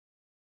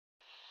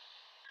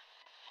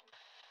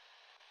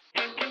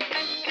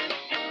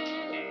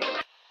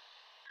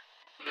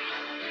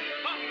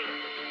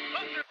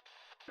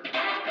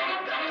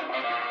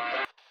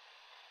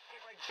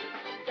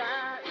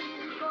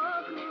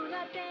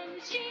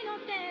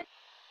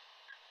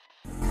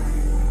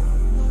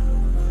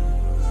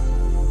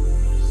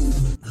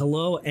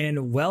Hello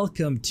and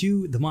welcome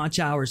to the Manch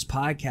Hours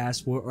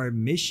podcast, where our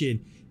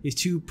mission is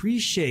to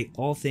appreciate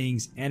all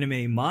things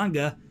anime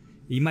manga.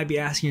 You might be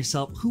asking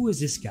yourself, who is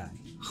this guy?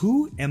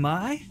 Who am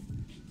I?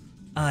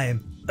 I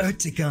am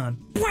Urticon.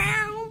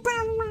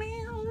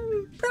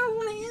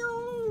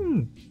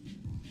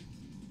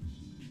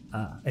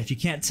 If you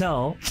can't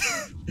tell,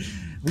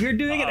 we are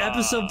doing an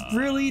episode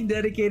really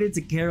dedicated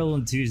to Carole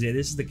and Tuesday.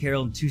 This is the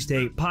Carole and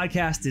Tuesday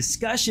podcast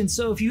discussion.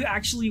 So if you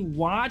actually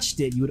watched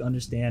it, you would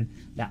understand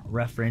that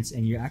reference,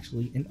 and you're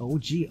actually an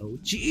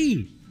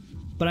OG.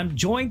 But I'm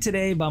joined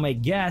today by my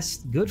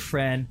guest, good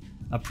friend,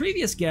 a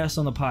previous guest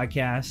on the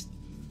podcast,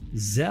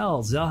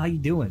 Zell. Zell, how you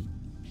doing?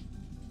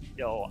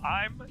 Yo,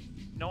 I'm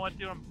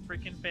doing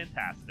freaking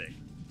fantastic.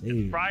 Hey.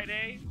 It's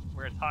Friday.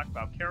 We're gonna talk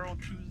about Carole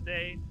and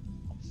Tuesday.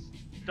 I'm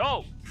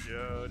stoked,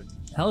 dude.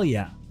 Hell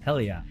yeah.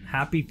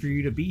 Happy for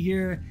you to be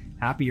here.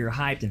 Happy you're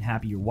hyped and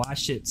happy you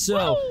watched it.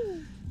 So,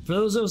 for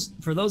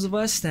those of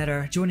us that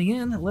are joining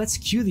in, let's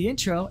cue the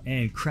intro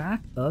and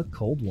crack a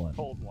cold one.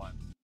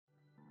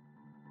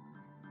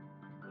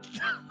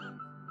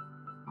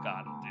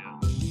 Got him,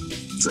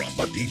 dude. From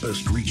the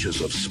deepest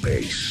reaches of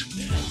space,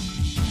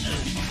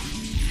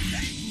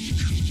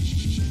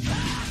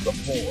 the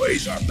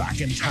boys are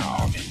back in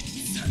town.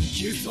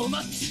 Thank you so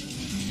much,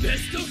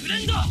 best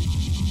friend.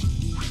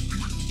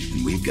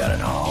 And we've got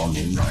an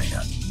all-new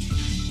lineup.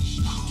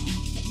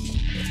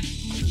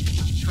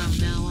 From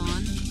now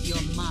on,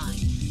 you're mine.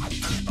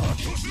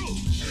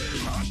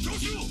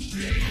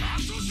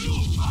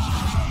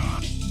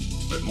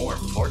 But more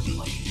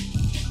importantly,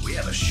 we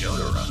have a show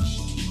to run.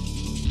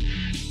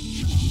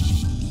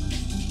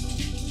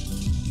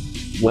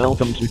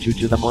 Welcome to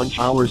the Manch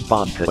Hours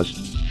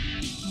podcast.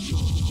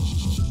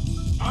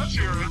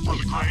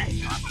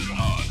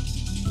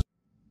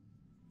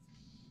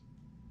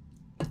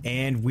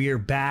 And we're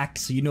back,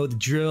 so you know the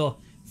drill.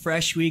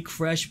 Fresh week,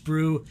 fresh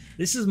brew.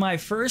 This is my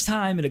first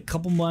time in a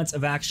couple months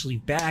of actually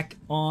back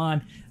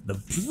on the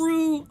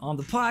brew on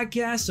the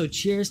podcast, so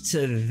cheers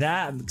to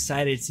that. I'm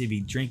excited to be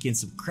drinking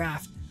some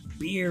craft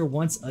beer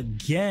once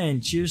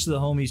again. Cheers to the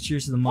homies,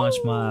 cheers to the Manch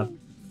Mob.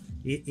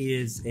 It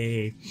is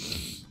a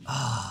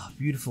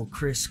beautiful,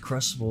 crisp,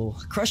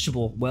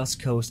 crushable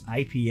West Coast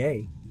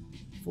IPA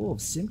full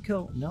of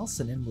Simcoe,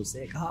 Nelson, and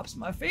Mosaic hops.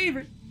 My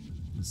favorite.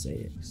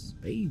 Mosaics.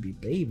 Baby.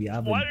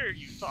 What are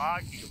you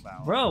talking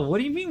about? Bro, what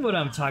do you mean what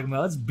I'm talking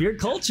about? It's beer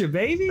culture,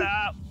 baby.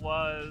 That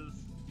was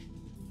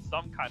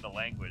some kind of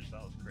language.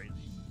 That was crazy.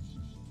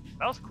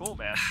 That was cool,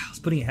 man. I was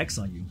putting a hex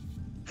on you.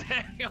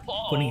 Damn. I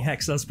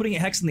was putting a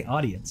hex in the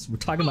audience. We're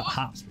talking about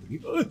hops,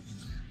 baby.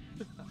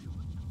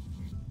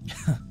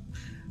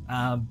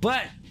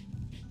 But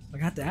I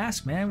got to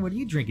ask, man, what are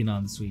you drinking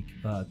on this week?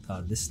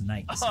 This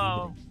night. This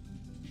evening?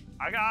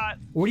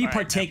 What are you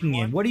partaking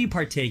in? What are you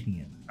partaking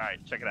in? All right,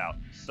 check it out.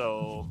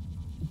 So,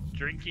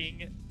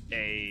 drinking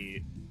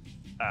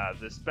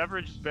this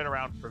beverage has been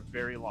around for a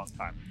very long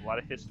time. There's a lot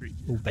of history.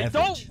 Hey,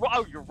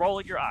 you're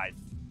rolling your eyes.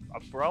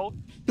 Bro,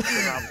 it's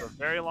been around for a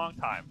very long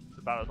time. It's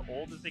about as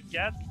old as it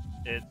gets.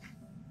 It's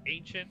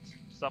ancient,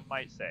 some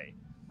might say.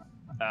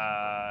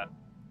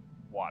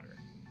 Water.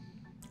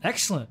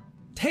 Excellent.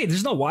 Hey,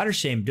 there's no water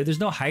shame, dude. There's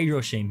no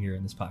hydro shame here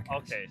in this podcast.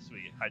 Okay,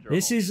 sweet.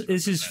 This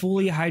is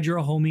fully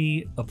Hydro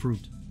Homie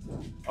approved.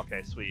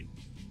 Okay, sweet.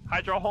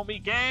 Hydro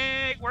Homie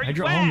gang, where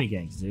Hydro you at? Homie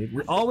gangs, dude.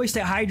 We always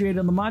stay hydrated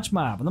on the Manch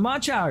Mob, on the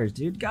Manch Hours,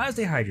 dude. Gotta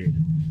stay hydrated.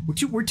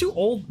 We're too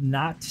old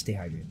not to stay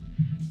hydrated.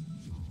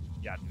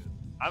 Yeah, dude.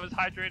 I'm as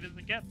hydrated as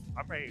it gets.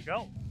 I'm ready to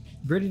go.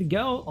 Ready to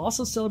go.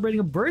 Also celebrating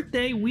a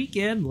birthday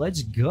weekend.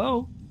 Let's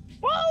go.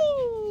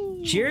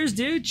 Woo! Cheers,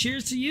 dude.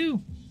 Cheers to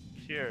you.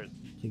 Cheers.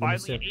 Take a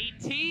Finally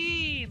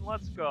 18.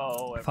 Let's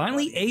go. Everybody.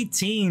 Finally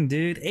 18,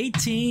 dude.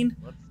 18.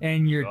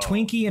 And you're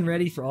Twinkie and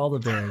ready for all the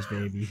bears,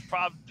 baby.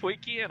 I'm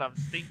Twinkie and I'm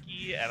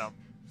stinky and I'm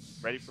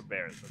ready for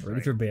bears. That's ready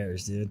right. for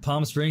bears, dude.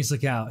 Palm Springs,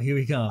 look out. Here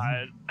we come.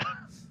 I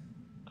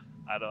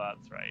know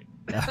that's right.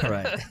 All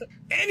right.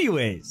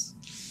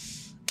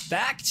 Anyways,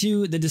 back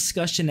to the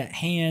discussion at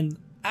hand.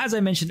 As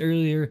I mentioned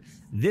earlier,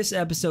 this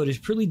episode is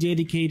purely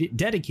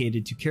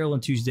dedicated to Carole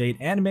and Tuesday, an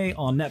anime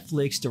on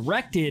Netflix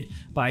directed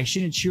by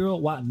Shinichiro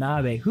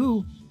Watanabe,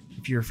 who,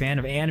 if you're a fan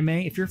of anime,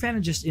 if you're a fan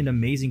of just an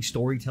amazing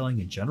storytelling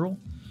in general,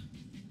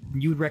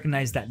 you would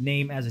recognize that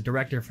name as a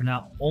director for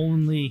not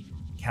only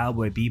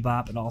Cowboy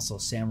Bebop, but also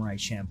Samurai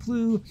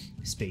Champloo,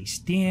 Space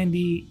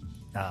Dandy,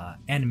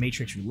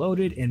 Animatrix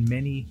Reloaded, and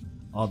many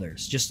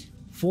others. Just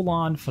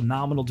full-on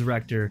phenomenal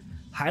director,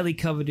 highly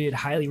coveted,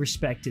 highly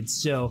respected.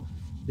 So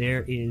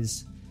there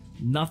is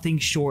nothing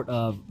short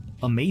of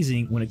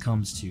amazing when it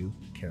comes to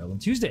Carole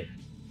and Tuesday.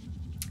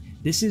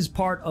 This is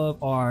part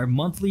of our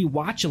monthly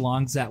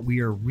watch-alongs that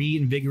we are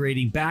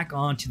reinvigorating back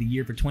onto the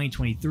year for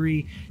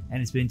 2023,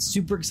 and it's been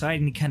super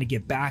exciting to kind of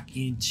get back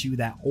into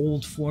that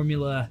old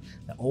formula,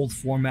 that old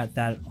format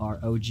that our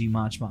OG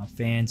Manch Mob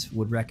fans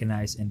would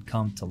recognize and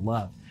come to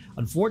love.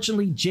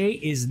 Unfortunately, Jay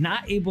is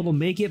not able to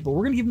make it, but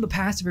we're going to give him the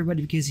pass,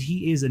 everybody, because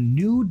he is a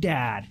new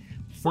dad,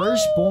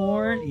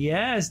 Firstborn.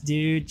 Yes,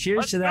 dude. Cheers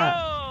Let's to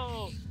that.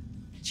 go!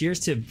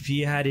 Cheers to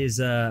he had his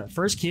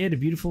first kid, a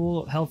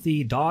beautiful,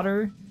 healthy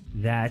daughter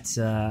that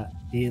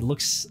it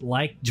looks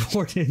like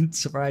Jordan,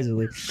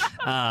 surprisingly.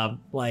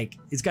 Like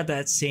it's got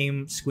that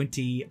same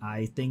squinty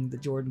eye thing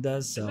that Jordan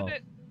does. So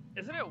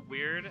isn't it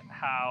weird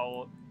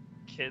how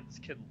kids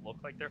can look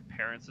like their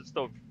parents? It's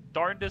the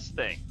darndest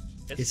thing.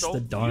 It's so the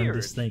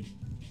darndest weird. thing.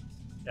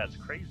 Yeah, it's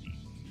crazy.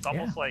 It's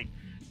almost like,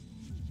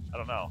 I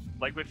don't know.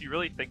 Like if you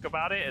really think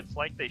about it, it's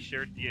like they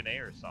shared DNA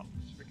or something.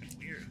 It's freaking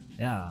weird.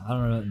 Yeah, I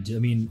don't know. I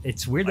mean,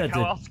 it's weird Like, that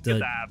how else could the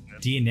that happen?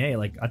 DNA.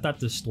 Like I thought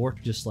the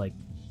stork just like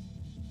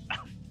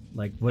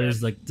what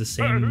is like the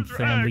same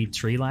family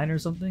tree line or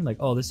something? Like,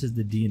 oh, this is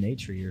the DNA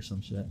tree or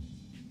some shit.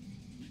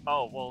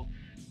 Oh, well,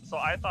 so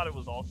I thought it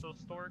was also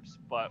storks,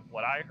 but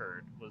what I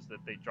heard was that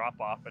they drop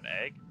off an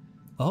egg,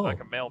 Oh,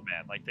 like a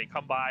mailman. Like they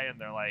come by and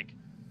they're like,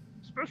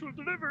 special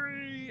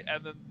delivery,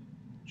 and then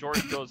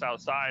George goes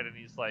outside and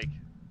he's like,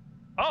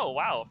 oh,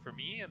 wow, for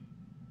me? And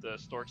the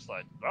stork's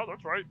like, oh,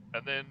 that's right.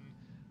 And then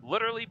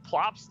literally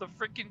plops the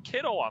freaking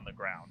kiddo on the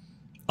ground.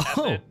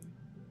 oh,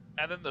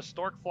 And then the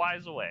stork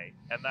flies away,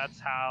 and that's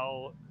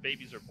how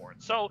babies are born.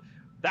 So,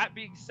 that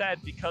being said,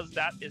 because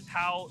that is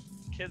how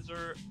kids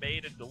are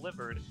made and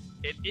delivered,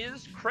 it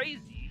is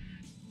crazy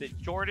that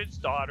Jordan's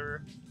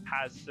daughter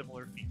has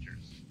similar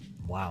features.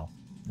 wow.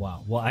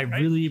 Well, I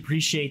really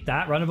appreciate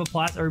that. Round of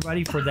applause,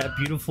 everybody, for that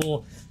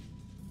beautiful.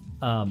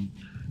 What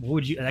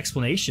would you an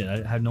explanation?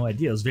 I had no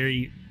idea. It was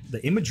the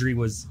imagery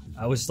was.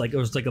 I was like, it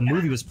was like a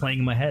movie was playing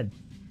in my head.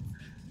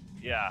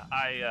 Yeah,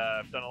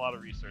 I've done a lot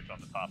of research on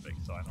the topic,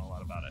 so I know a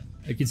lot about it.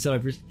 You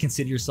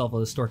consider yourself a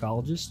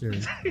storkologist, or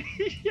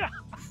Yeah.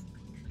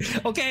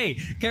 okay,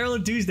 Carol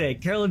and Tuesday.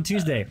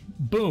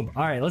 Boom.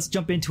 All right, let's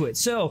jump into it.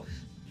 So,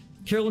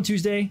 Carol and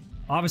Tuesday.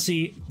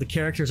 Obviously, the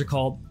characters are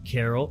called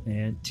Carol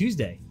and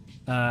Tuesday.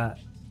 Not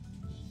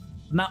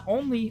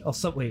only. Oh,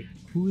 so wait.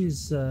 Who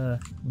is?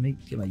 Let me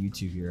get my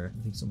YouTube here.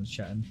 I think someone's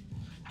chatting.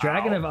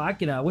 Dragon of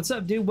Akina. What's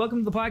up, dude? Welcome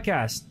to the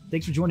podcast.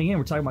 Thanks for joining in.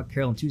 We're talking about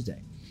Carol and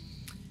Tuesday.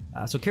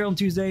 So Carol and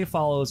Tuesday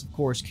follows, of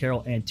course,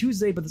 Carol and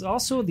Tuesday, but there's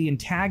also the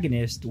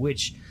antagonist,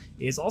 which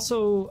is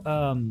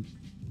also,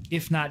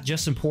 if not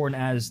just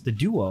important as the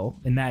duo,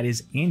 and that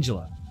is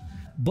Angela.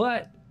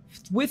 But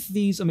with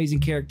these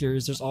amazing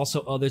characters, there's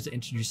also others that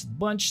introduce the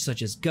bunch,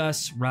 such as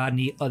Gus,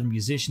 Rodney, other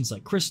musicians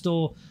like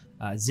Crystal,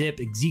 Zip,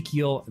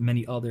 Ezekiel, and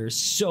many others.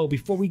 So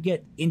before we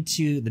get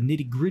into the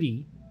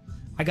nitty-gritty,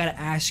 I gotta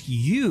ask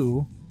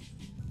you,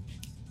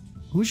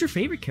 who's your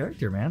favorite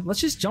character, man?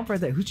 Let's just jump right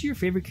there. Who's your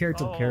favorite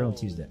character of Carol and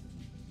Tuesday?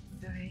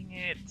 Dang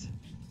it.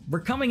 We're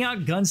coming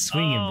out guns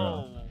swinging,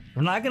 bro.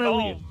 We're not gonna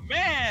leave.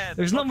 Man.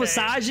 There's no Okay.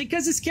 misogyny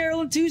because it's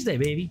Carol and Tuesday,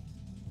 baby.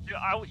 Dude,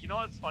 you know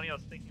what's funny? I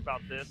was thinking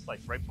about this like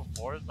right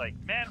before. It's like,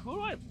 man, who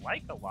do I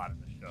like a lot in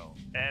the show?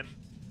 And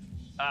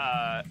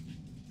I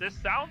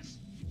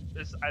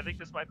think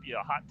this might be a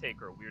hot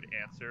take or a weird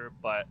answer,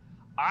 but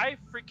I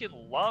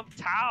freaking love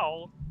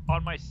Tao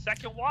on my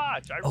second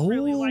watch. I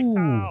really like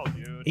Tao,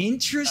 dude.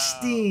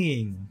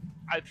 Interesting.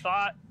 I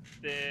thought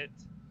that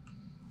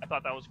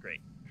was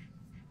great.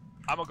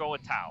 I'm gonna go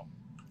with Tao.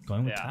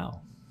 Going with yeah.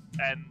 Tao.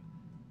 And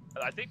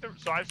I think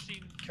so I've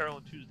seen Carol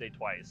and Tuesday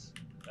twice.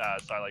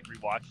 So I like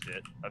rewatched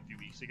it a few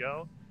weeks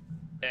ago,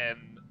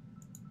 and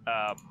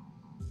I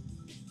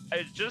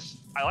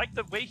like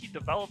the way he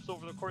develops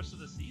over the course of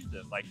the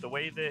season. Like the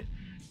way that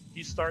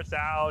he starts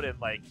out and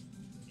like,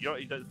 you know,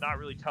 he does not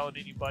really telling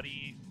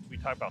anybody. We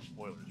talk about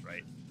spoilers,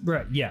 right?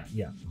 Right. Yeah.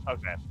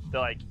 Okay.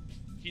 They're like,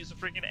 he's a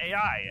freaking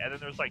AI, and then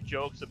there's like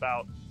jokes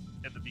about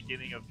in the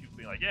beginning of people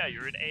being like, yeah,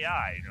 you're an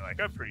AI, and you're like,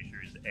 I'm pretty sure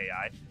he's an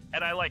AI,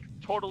 and I like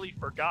totally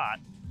forgot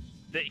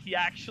that he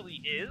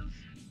actually is,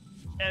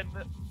 and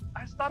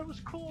I just thought it was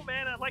cool,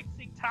 man. I like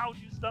seeing Tao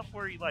do stuff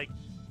where he like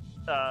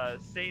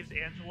saves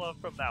Angela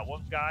from that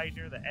one guy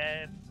near the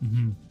end.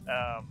 Mm-hmm.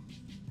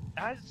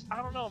 I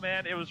don't know,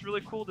 man. It was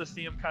really cool to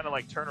see him kind of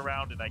like turn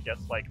around and I guess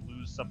like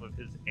lose some of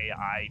his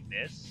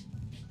AI-ness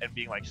and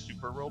being like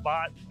super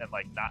robot and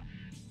like not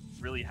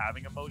really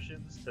having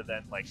emotions to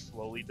then like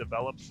slowly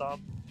develop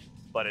some,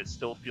 but it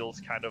still feels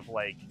kind of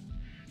like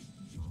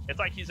it's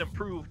like he's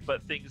improved,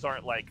 but things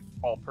aren't like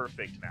all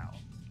perfect now.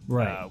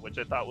 Right. Which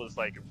I thought was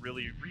like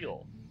really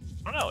real.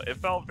 I don't know. It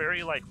felt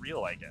very like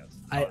real, I guess.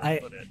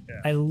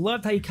 I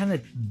loved how you kind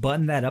of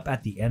buttoned that up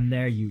at the end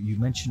there. You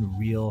mentioned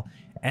real,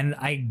 and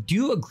I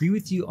do agree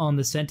with you on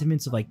the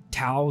sentiments of like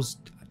Tao's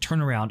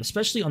turnaround,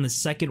 especially on the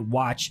second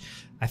watch.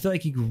 I feel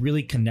like you can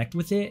really connect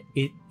with it.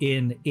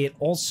 It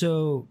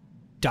also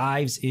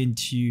dives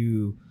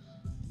into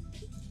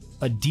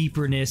a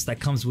deeperness that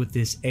comes with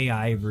this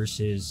AI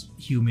versus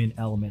human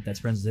element that's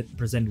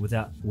presented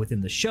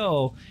within the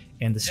show.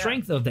 And the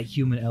strength of that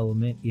human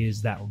element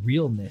is that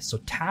realness. So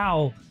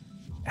Tao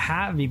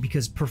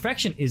because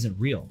perfection isn't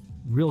real.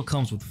 Real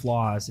comes with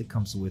flaws. It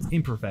comes with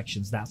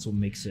imperfections. That's what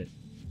makes it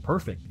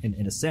perfect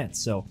in a sense.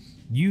 So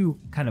you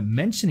kind of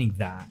mentioning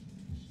that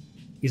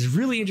is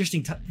really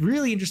interesting.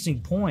 Really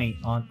interesting point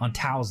on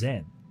Tao's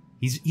end.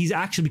 He's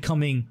actually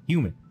becoming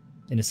human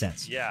in a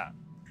sense. Yeah.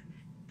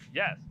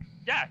 Yes.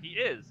 Yeah, he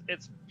is.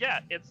 It's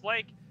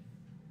like,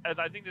 and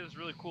I think this is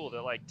really cool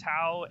that like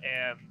Tao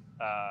and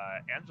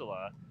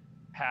Angela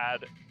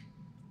had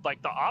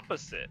like the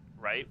opposite,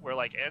 right? Where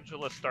like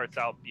Angela starts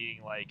out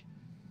being like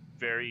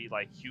very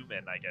like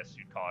human, I guess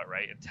you'd call it,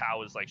 right? And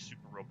Tao is like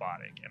super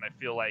robotic. And I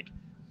feel like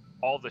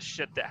all the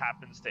shit that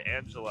happens to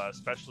Angela,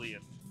 especially in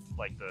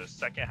like the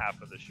second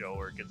half of the show,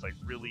 where it gets like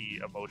really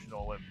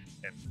emotional and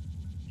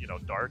you know,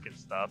 dark and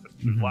stuff,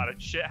 and a lot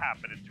of shit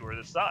happening to her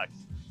that sucks.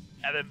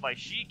 And then like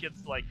she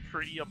gets like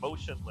pretty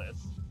emotionless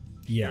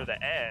near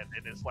the end,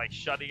 and is like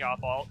shutting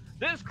off all.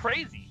 This is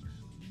crazy.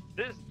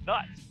 This is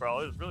nuts, bro.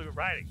 It's really good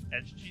writing,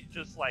 and she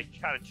just like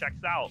kind of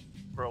checks out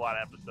for a lot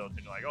of episodes,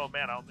 and you're like, oh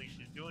man, I don't think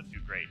she's doing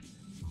too great.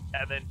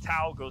 And then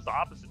Tao goes the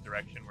opposite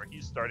direction, where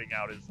he's starting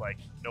out as like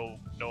no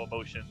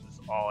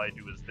emotions. All I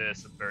do is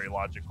this, and very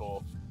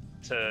logical,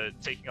 to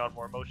taking on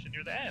more emotion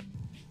near the end.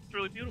 It's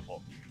really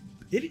beautiful.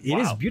 It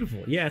is beautiful.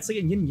 Yeah, it's like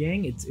a yin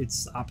yang.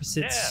 It's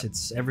opposites. Yeah.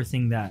 It's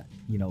everything that,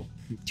 you know,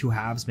 two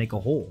halves make a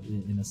whole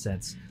in a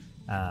sense.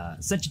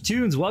 Sencha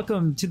Tunes,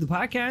 welcome to the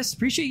podcast.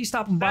 Appreciate you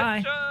stopping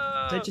by.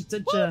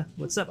 Sencha.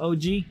 What's up,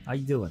 OG? How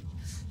you doing?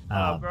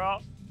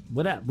 Girl.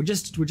 What up? We're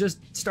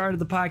just started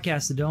the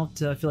podcast, so don't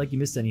feel like you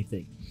missed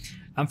anything.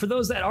 For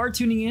those that are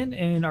tuning in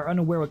and are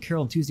unaware what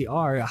Carole and Tuesday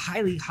are, I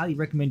highly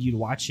recommend you to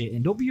watch it.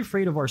 And don't be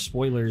afraid of our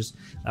spoilers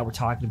that we're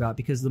talking about,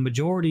 because the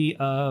majority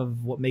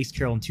of what makes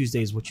Carole and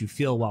Tuesday is what you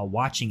feel while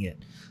watching it.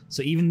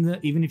 So even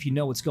if you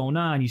know what's going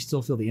on, you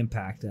still feel the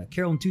impact.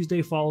 Carole and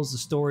Tuesday follows the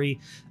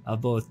story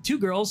of both two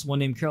girls, one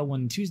named Carole,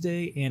 one named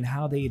Tuesday, and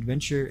how they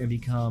adventure and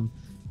become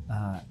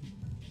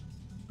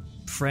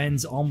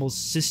friends,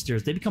 almost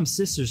sisters. They become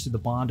sisters through the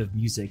bond of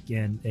music,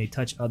 and they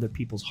touch other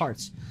people's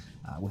hearts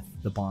with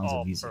the bonds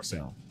of music. Perfect.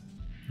 So,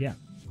 yeah,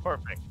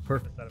 perfect.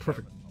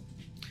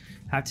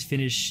 Have to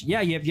finish.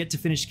 Yeah, you have yet to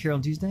finish Carole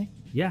and Tuesday.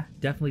 Yeah,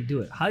 definitely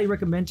do it. Highly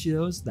recommend to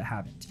those that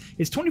haven't.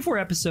 It's 24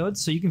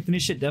 episodes, so you can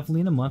finish it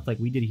definitely in a month, like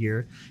we did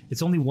here.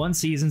 It's only one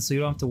season, so you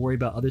don't have to worry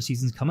about other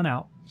seasons coming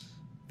out.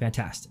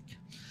 Fantastic.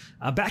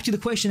 Back to the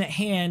question at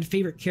hand.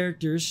 Favorite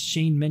characters.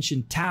 Shane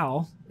mentioned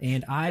Tao,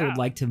 and I would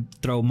like to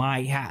throw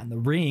my hat in the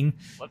ring.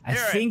 I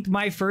think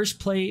my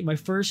first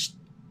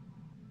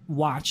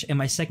watch and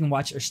my second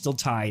watch are still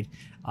tied.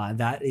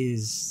 That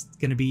is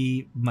going to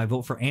be my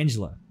vote for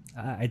Angela.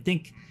 I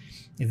think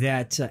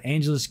that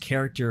Angela's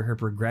character, her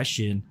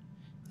progression,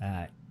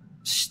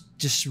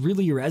 just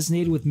really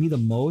resonated with me the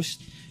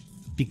most,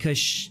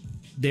 because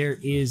there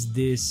is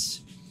this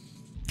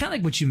kind of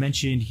like what you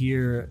mentioned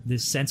here,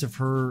 this sense of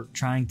her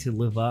trying to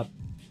live up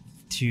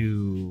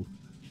to,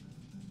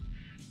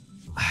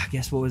 I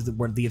guess, what was the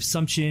word? The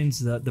assumptions,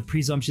 the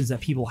presumptions that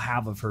people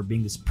have of her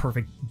being this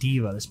perfect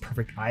diva, this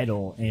perfect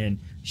idol, and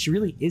she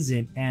really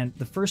isn't. And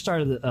the first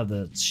start of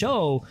the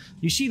show,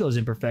 you see those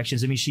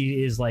imperfections. I mean,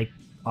 she is like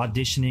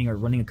auditioning or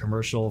running a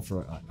commercial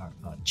for a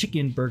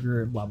chicken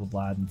burger, blah blah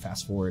blah. And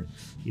fast forward,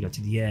 you know,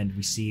 to the end,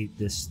 we see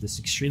this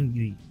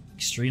extreme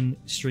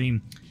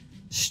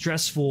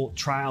stressful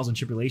trials and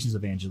tribulations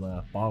of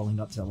Angela, bottling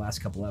up to the last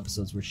couple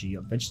episodes where she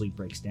eventually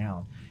breaks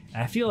down.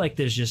 And I feel like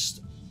there's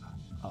just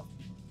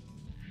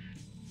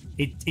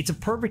it's a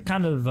perfect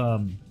kind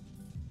of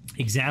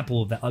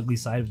example of the ugly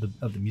side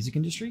of the music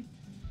industry,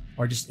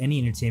 or just any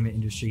entertainment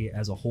industry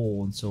as a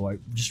whole. And so I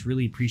just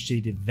really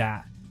appreciated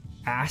that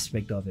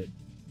aspect of it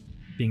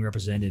being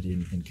represented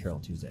in Carole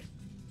Tuesday.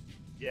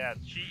 Yeah,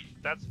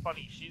 that's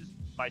funny. She's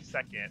my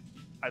second.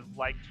 I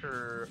liked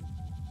her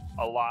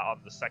a lot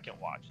on the second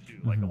watch too,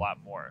 like a lot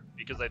more,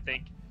 because I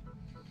think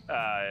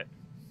I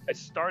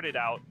started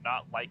out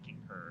not liking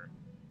her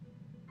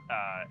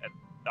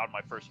on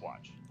my first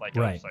watch. Like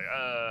I was like,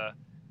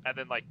 and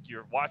then like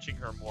you're watching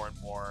her more and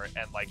more,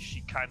 and like she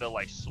kind of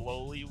like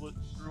slowly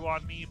grew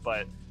on me,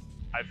 but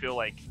I feel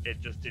like it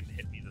just didn't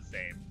hit me the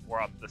same.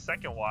 Where on the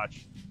second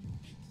watch,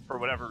 for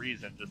whatever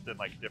reason, just in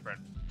like a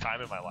different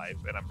time in my life,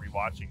 and I'm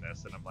rewatching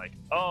this, and I'm like,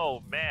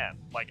 oh man,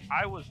 like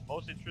I was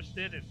most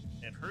interested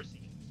in her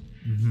scenes.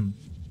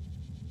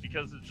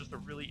 Because it's just a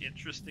really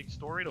interesting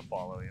story to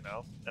follow, you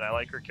know, and I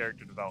like her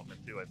character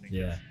development too. I think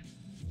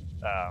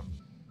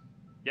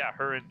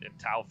her and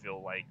Tao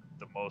feel like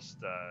the most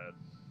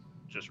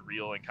just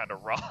real and kind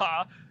of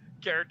raw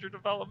character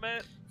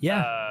development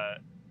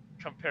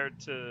compared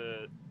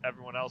to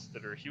everyone else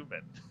that are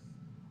human.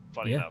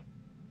 Funny enough.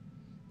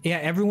 Yeah,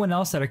 everyone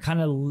else that are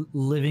kind of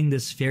living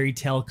this fairy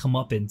tale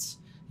comeuppance,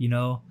 you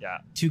know? Yeah.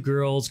 Two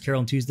girls, Carole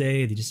and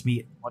Tuesday, they just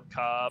meet. One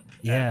cup.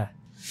 Yeah.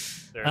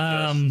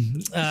 One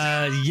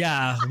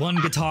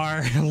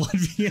guitar, one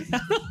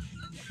piano.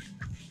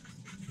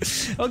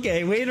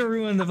 Okay, way to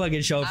ruin the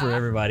fucking show for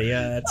everybody.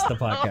 That's the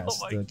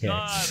podcast.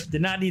 God.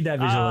 Did not need that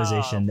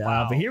visualization.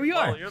 Wow. But here we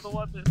are. Well, you're the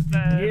one that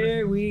said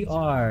here we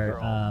are.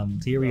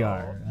 We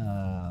are.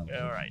 All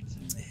right.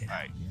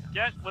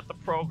 Get with the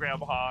program,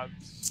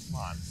 Hans.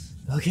 Come on.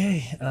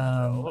 Okay.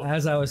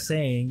 As I was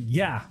saying,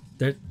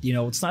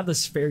 it's not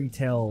this fairy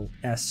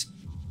tale-esque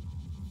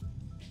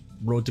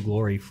road to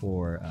glory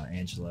for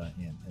Angela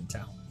and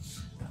Tao.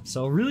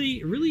 So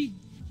really, really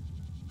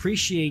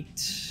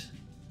appreciate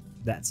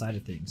that side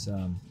of things.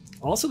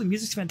 Also, the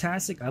music's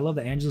fantastic. I love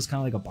that Angela's kind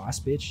of like a boss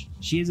bitch.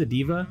 She is a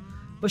diva,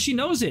 but she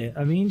knows it.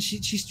 I mean,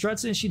 she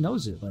struts it and she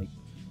knows it. Like,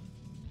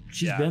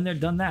 she's been there,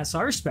 done that. So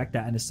I respect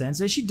that in a sense.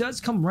 And she does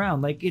come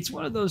around. Like, it's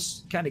one of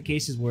those kind of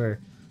cases where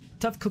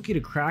tough cookie to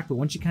crack, but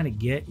once you kind of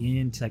get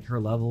into like her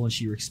level and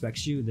she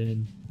respects you,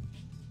 then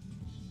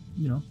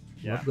you know,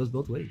 love goes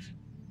both ways.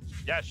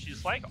 Yeah,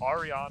 she's like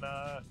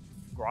Ariana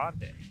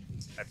Grande.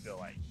 I feel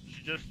like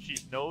she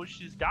knows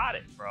she's got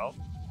it, bro.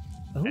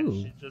 Ooh. And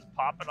she's just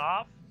popping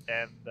off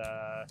and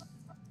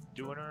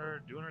doing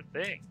her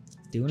thing.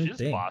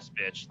 She's a boss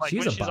bitch. Like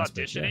when she's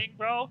auditioning,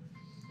 bro,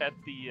 at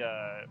the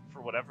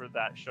for whatever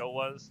that show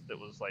was, that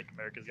was like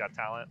America's Got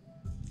Talent,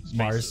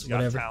 Mars,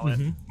 whatever.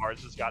 Talent,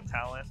 Mars has Got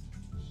Talent,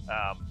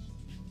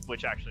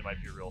 which actually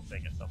might be a real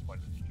thing at some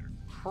point in the future.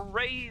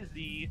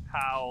 Crazy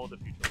how the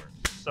future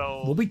works.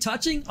 So we'll be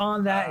touching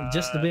on that in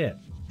just a bit.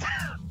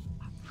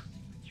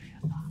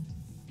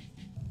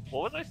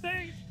 What was I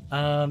saying?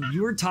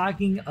 You were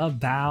talking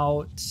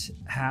about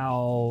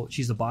how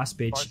she's a boss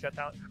bitch. Mars Got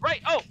Talent.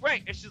 Right. Oh,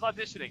 right. And she's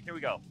auditioning. Here we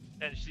go.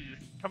 And she's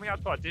coming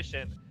out to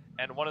audition,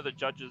 and one of the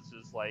judges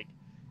is like,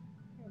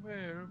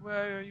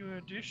 why are you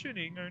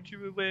auditioning? Aren't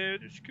you aware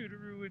this could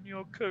ruin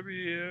your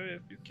career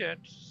if you can't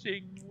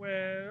sing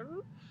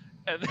well?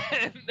 And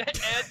then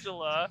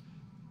Angela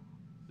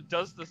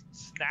does the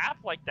snap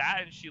like that,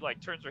 and she like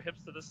turns her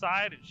hips to the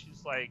side, and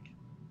she's like,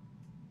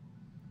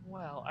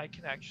 well, I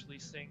can actually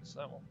sing,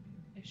 so I won't be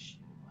an issue.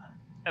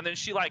 And then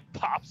she like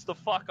pops the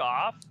fuck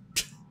off,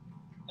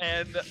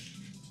 and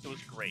it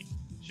was great.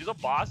 She's a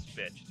boss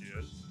bitch,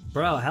 dude.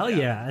 Bro, hell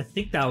yeah. I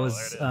think that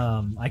was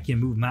I Can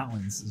Move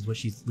Mountains is what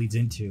she leads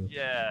into.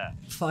 Yeah.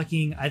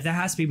 Fucking, that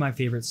has to be my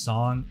favorite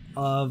song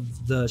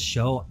of the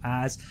show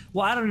as...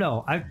 Well, I don't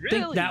know. I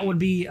think that would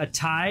be a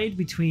tie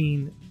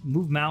between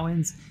Move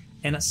Mountains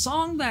and a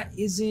song that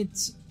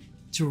isn't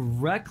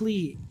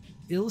directly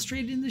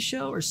illustrated in the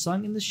show or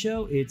sung in the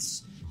show.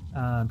 It's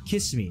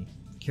Kiss Me,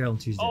 Carol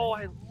and Tuesday. Oh,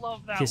 I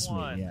love that Kiss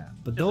one. Me, yeah.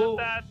 But Isn't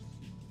that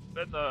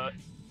in the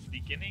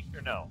beginning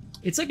or no?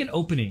 It's like an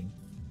opening.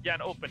 Yeah,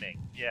 an opening.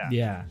 Yeah.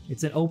 Yeah,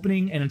 it's an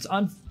opening, and it's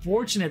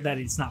unfortunate that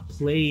it's not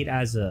played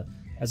as a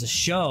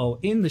show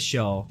in the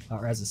show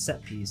or as a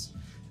set piece.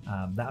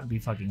 That would be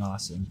fucking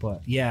awesome.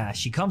 But yeah,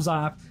 she comes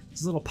off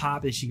this little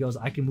pop as she goes,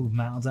 "I Can Move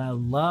Mountains." And I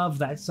love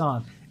that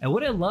song. And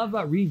what I love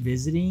about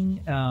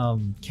revisiting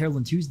Carol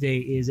and Tuesday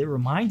is it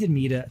reminded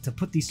me to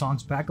put these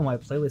songs back on my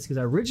playlist, because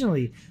I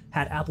originally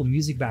had Apple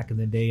Music back in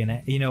the day, and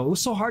it was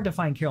so hard to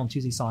find Carol and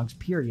Tuesday songs,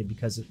 period,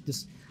 because it's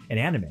just an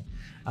anime.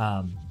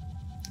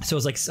 So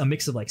it's like a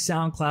mix of like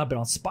SoundCloud, but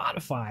on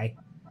Spotify,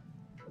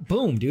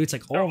 boom, dude, it's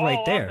like all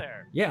right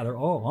there. Yeah, they're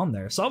all on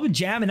there. So I've been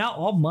jamming out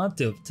all month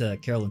to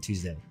Carol and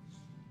Tuesday.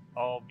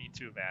 Oh, me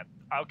too, man.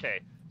 Okay,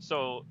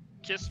 so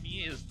Kiss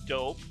Me is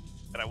dope,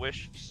 and I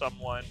wish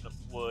someone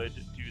would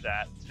do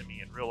that to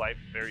me in real life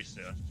very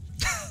soon.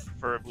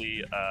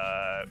 Preferably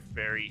a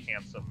very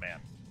handsome man.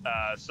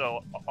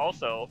 So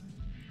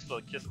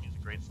Kiss Me is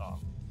a great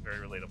song. Very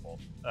relatable.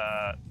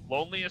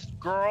 Loneliest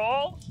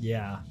Girl.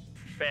 Yeah.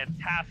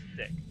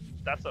 Fantastic.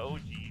 That's an OG,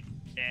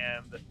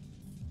 and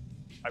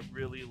I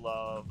really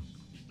love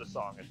the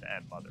song at the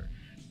end, Mother.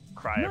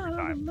 Cry every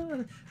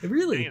time.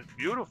 Really? It's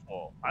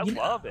beautiful. I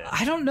love it.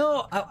 I don't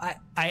know.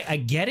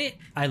 I get it.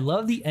 I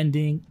love the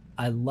ending.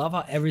 I love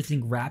how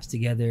everything wraps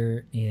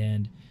together,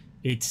 and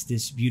it's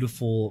this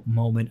beautiful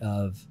moment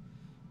of...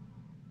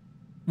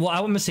 Well, I'm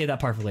going to save that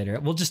part for later.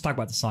 We'll just talk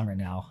about the song right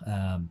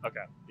now.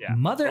 Okay, yeah.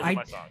 Mother,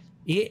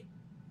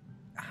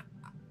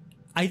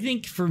 I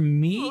think for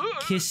me,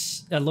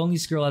 Kiss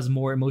Loneliest Girl has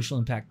more emotional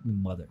impact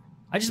than Mother.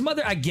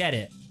 Mother, I get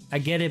it, but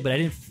I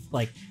didn't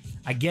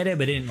I get it,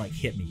 but it didn't like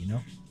hit me, you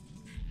know?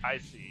 I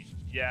see.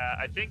 Yeah,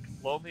 I think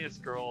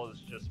Loneliest Girl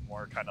is just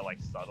more kind of like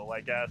subtle,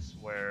 I guess,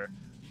 where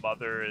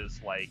Mother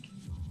is like,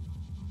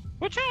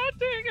 we're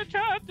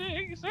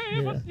chanting,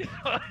 save us. You know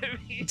what I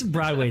mean? It's a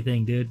Broadway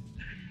thing, dude.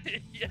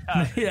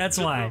 Yeah. That's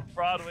why. A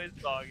Broadway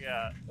song,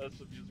 yeah. That's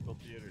some musical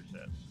theater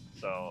shit.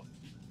 So,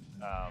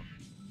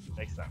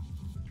 makes sense.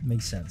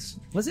 Makes sense.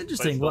 What's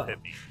interesting? What?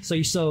 So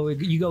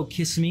you go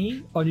Kiss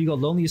Me, or do you go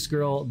Loneliest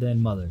Girl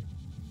then Mother?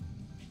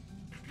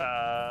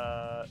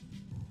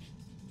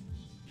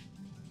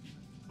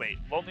 Wait,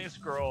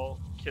 Loneliest Girl,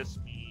 Kiss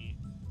Me,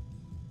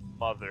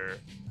 Mother,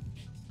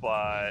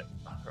 but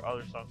her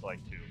other songs I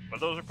like too.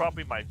 But those are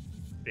probably my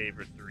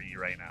favorite three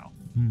right now.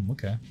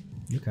 Okay.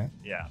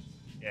 Yeah.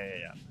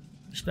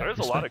 There's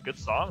a lot of good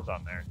songs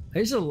on there.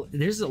 There's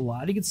a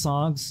lot of good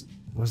songs.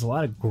 There's a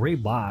lot of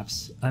great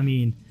bops. I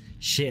mean,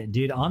 shit,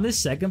 dude. On this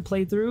second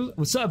playthrough,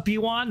 what's up,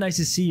 B1? Nice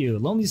to see you.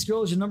 Loneliest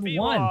Girl is your number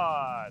one.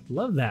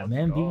 Love that,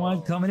 man.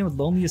 B1 coming in with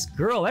Loneliest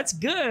Girl. That's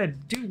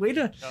good, dude. Way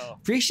to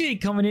appreciate you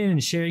coming in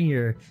and sharing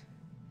your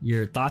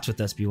thoughts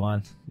with us,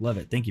 B1. Love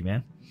it. Thank you,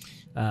 man.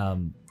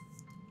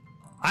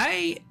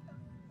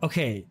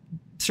 Okay.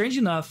 Strange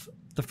enough,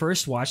 the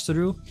first watch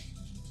through,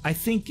 I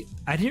think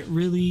I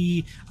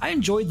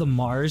enjoyed the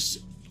Mars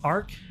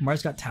arc.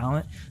 Mars Got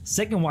Talent.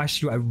 Second watch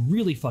through, I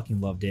really fucking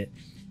loved it.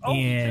 Oh,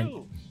 and me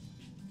too.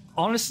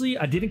 Honestly,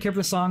 I didn't care for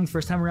the song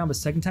first time around, but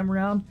second time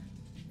around,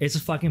 It's a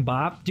fucking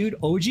bop. Dude,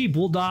 OG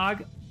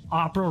Bulldog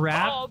opera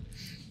rap. Oh,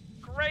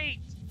 great.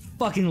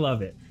 Fucking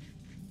love it.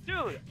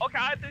 Dude, okay,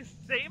 I had the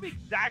same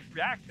exact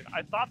reaction.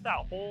 I thought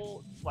that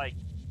whole, like,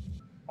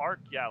 arc,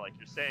 yeah, like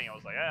you're saying, I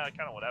was like,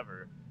 kind of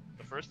whatever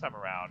the first time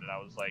around, and I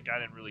was like, I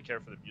didn't really care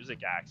for the music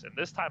acts, and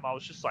this time I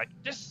was just like,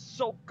 this is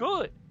so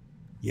good.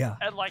 Yeah.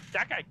 And, like,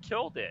 that guy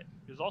killed it.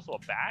 He was also a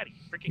baddie.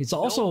 Freaking It's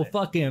also a killed it.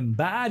 fucking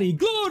baddie.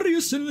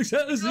 Glorious in the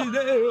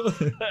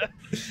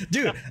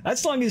Dude, that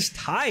song is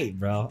tight,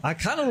 bro. I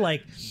kind of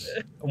like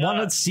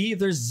want to see if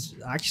there's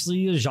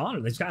actually a genre.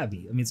 There's gotta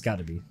be. I mean, it's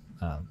gotta be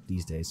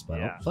these days, but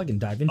Yeah. I'll fucking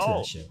dive into Oh.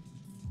 that shit.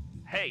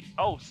 Hey,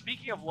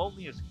 speaking of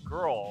Loneliest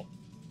Girl,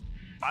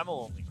 I'm a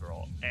lonely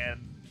girl,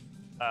 and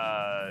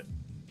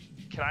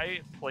can I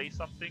play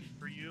something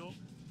for you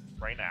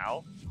right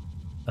now?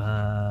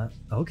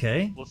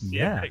 Okay. We'll see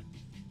Yeah.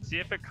 see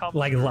if it comes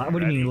Like, through. what do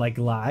you Ready? mean? Like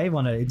live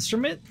on an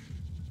instrument?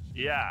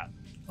 Yeah.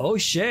 Oh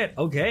shit.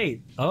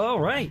 Okay. All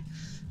right.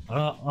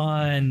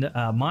 On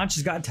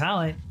Manch's Got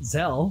Talent,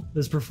 Zell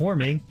is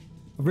performing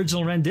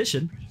original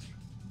rendition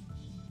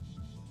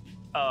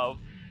Of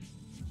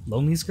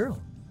Loneliest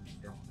Girl.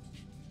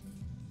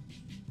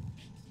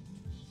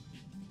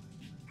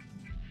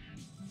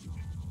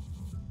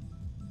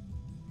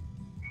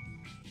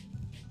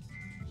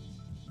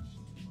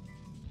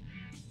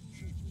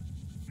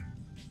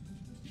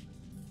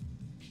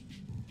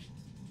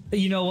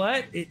 You know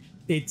what?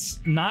 It's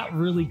not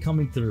really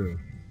coming through.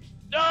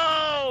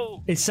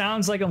 no. It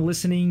sounds like I'm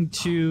listening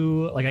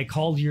to, like, I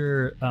called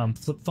your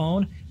flip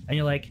phone and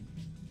you're like,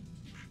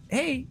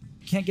 hey,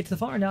 can't get to the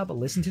phone right now, but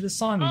listen to the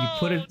song. And you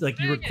put it, like,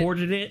 you dang it.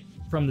 recorded it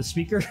from the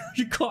speaker of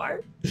your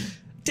car.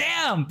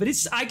 Damn, but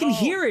I can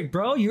hear it,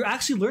 bro. You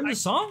actually learned the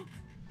song?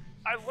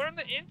 I learned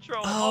the intro.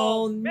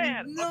 Oh,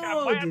 man. no, okay,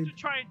 I might have dude. to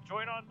try and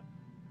join on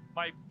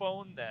my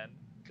phone then,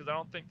 because I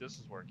don't think this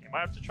is working. I might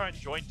have to try and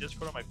join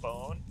Discord on my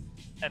phone,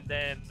 and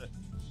then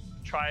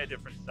try a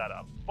different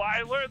setup. But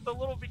I learned the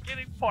little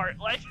beginning part,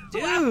 like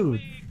last Dude.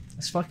 week.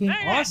 That's fucking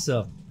Dang it.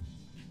 awesome.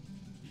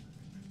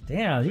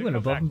 Damn, you went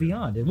come above back and to it.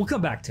 beyond, dude. We'll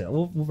come back to it.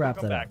 We'll wrap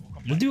come that back. up.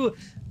 We'll come back.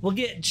 We'll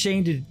get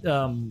Shane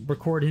to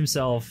record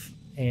himself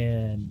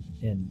and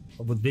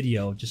with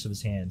video just of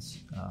his hands,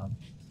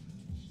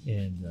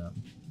 and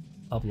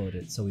upload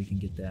it so we can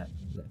get that.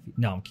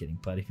 No, I'm kidding.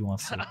 But if he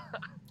wants to,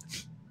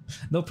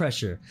 no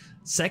pressure.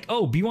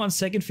 B1's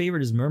second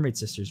favorite is Mermaid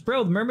Sisters,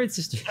 bro. The Mermaid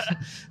Sisters.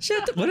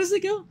 What does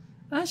it go?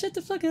 Shut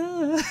the fuck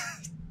up.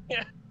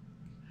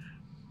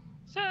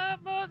 Shut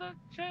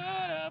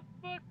up,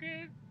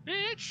 fucking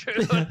bitch. or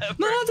whatever.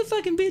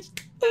 Motherfucking bitch.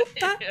 Ooh,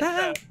 ah,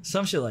 ah. Yeah.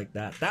 Some shit like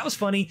that. That was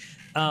funny,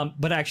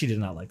 but I actually did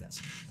not like that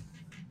song.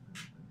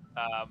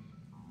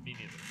 Me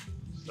neither.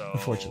 So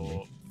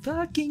Unfortunately.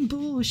 Fucking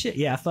bullshit.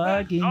 Yeah,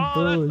 fucking Oh, that's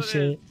what it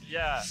bullshit. is.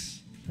 Yeah.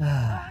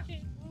 Ah,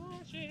 Fucking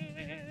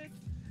bullshit.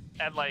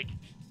 And like,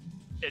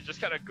 it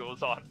just kind of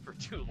goes on for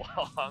too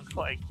long.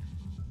 Like,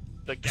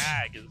 the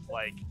gag is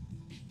like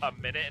a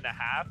minute and a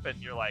half, and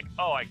you're like,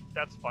 oh,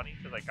 that's funny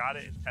because I got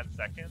it in 10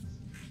 seconds.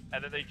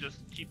 And then they just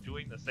keep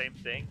doing the same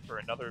thing for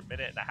another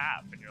minute and a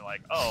half, and you're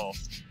like, oh,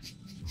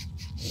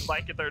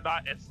 like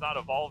it's not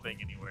evolving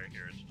anywhere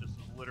here. It's just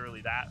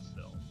literally that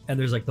still. and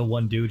there's like the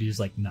one dude who's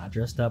like not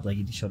dressed up, like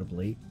he just showed up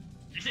late.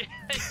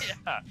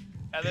 Yeah.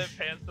 And then it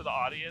pans to the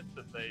audience,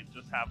 and they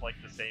just have like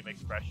the same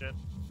expression.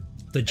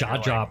 The jaw you're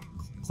like- drop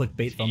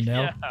clickbait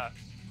thumbnail. Yeah.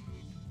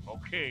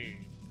 Okay.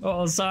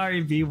 Oh,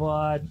 sorry,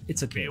 B1.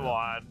 It's okay.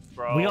 B1,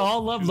 bro. We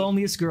all love Choose-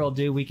 Loneliest Girl,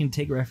 dude. We can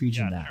take refuge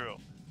in Yeah, that. true.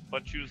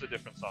 But choose a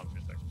different song for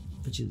a second.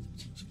 But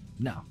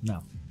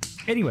no.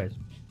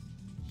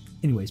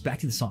 Anyways, back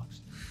to the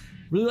songs.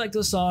 Really like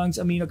those songs.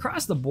 I mean,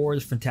 across the board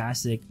is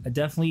fantastic. I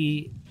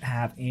definitely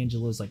have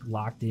Angela's like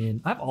locked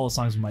in. I have all the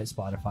songs on my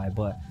Spotify,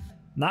 but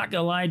not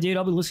gonna lie, dude,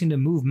 I'll be listening to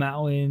Move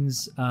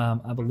Mountains.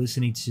 I'll be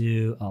listening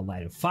to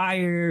Light of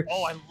Fire.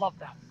 Oh, I love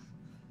that one.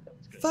 That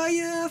was good.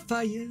 Fire,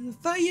 fire,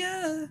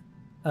 fire.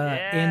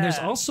 And there's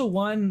Yeah. also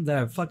one that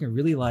I fucking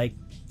really like,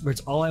 where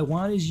it's All I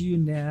Want Is You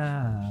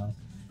Now.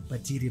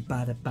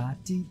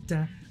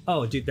 Ba-dee-da-ba-da-ba-dee-da.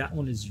 Oh, dude, that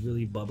one is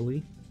really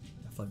bubbly.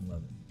 I fucking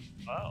love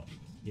it. Oh.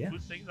 Yeah. Who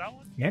sings that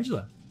one?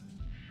 Angela.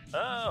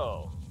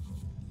 Oh.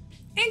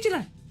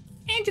 Angela.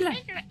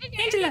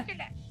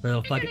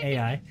 Little fucking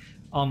AI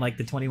on like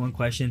the 21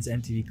 Questions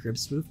MTV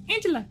Cribs spoof.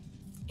 Angela.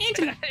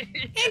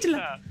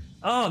 Yeah.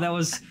 Oh, that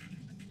was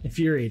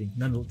infuriating.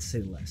 None to say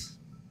the less.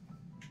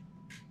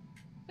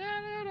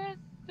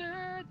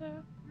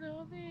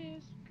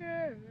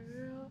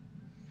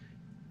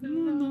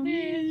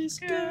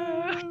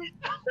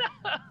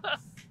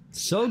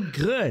 So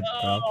good,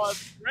 bro. Oh,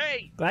 it's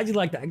great. Glad you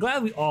like that.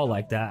 Glad we all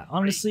like that.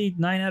 Honestly,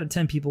 9 out of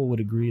 10 people would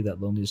agree that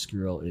Loneliest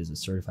Girl is a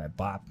certified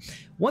bop.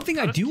 One thing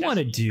I How does do Kiss want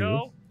to Me do,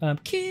 go?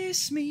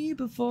 kiss me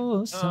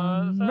before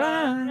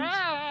sunrise,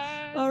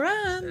 or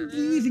I'm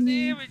leaving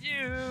you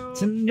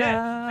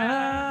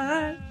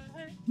tonight.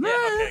 Yeah,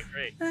 okay,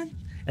 great. And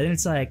then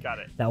it's like Got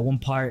it. that one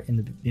part in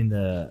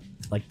the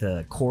like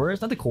the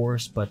chorus, not the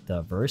chorus, but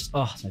the verse.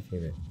 Oh, it's my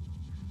favorite.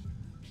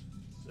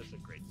 It's a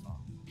great song.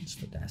 It's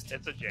fantastic.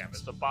 It's a jam.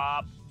 It's a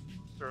bop,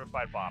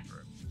 certified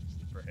bopper.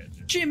 super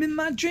hit. Dream in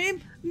my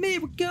dream,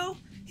 miracle,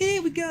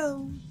 here we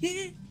go.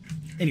 Yeah.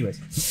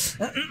 Anyways,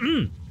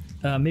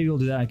 maybe we'll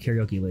do that on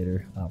karaoke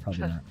later. Probably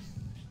not.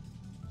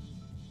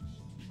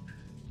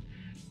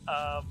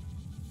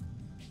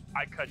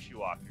 I cut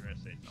you off. You're gonna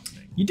say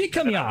something. You did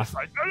cut me off.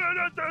 Like,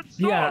 no,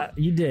 Yeah,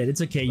 you did. It's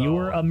okay. You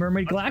were a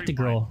Mermaid Galactic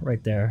girl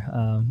right there,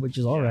 which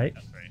is all right.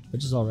 That's right.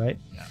 Which is all right.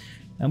 Yeah.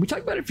 And we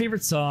talked about our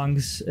favorite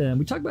songs, and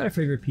we talked about our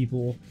favorite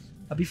people.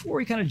 Before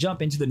we kind of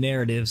jump into the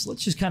narratives,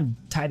 let's just kind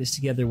of tie this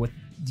together with,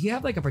 do you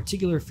have like a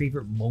particular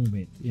favorite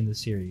moment in the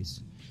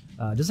series?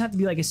 It doesn't have to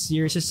be like a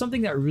series, just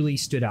something that really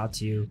stood out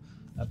to you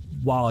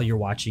while you're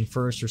watching,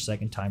 first or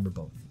second time or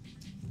both.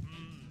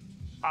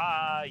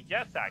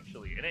 Yes,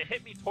 actually. And it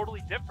hit me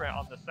totally different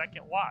on the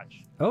second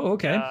watch. Oh,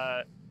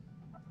 okay.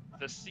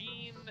 The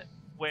scene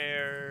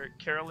where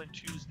Carol and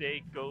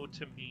Tuesday go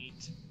to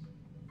meet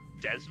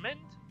Desmond?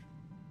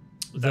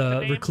 Was that the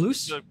name?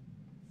 recluse?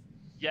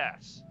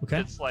 Yes. Okay.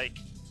 It's like,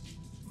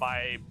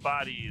 my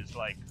body is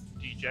like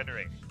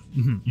degenerating,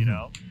 Mm-hmm. you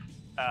know?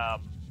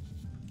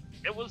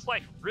 It was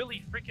like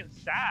really freaking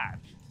sad.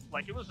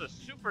 Like, it was a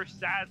super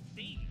sad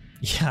scene.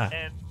 Yeah.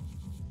 And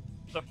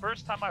the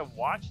first time I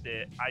watched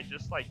it, I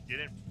just like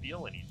didn't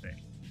feel anything.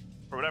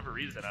 For whatever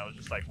reason, I was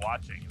just like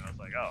watching, and I was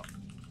like,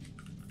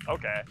 oh,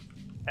 okay.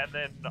 And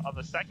then on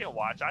the second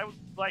watch, I was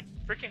like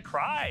freaking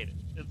cried.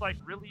 It's like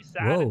really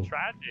sad and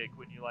tragic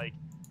when you like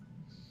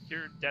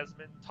hear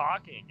Desmond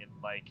talking, and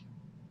like,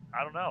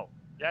 I don't know.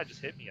 Yeah, it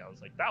just hit me. I was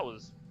like, that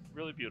was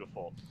really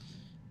beautiful.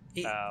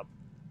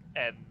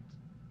 And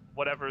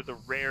whatever the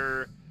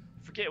rare,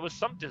 forget, it was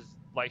some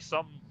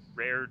some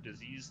rare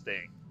disease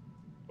thing.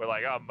 Where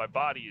like, oh, my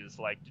body is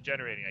like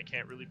degenerating. I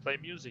can't really play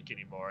music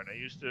anymore, and I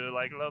used to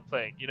like love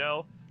playing. You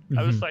know,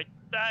 I was like,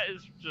 that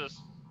is just,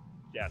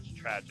 yeah, it's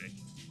tragic.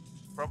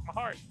 Broke my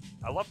heart.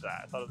 I loved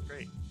that. I thought it was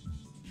great.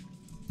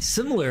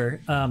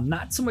 Similar,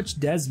 not so much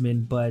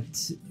Desmond, but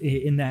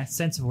in that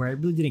sense of where I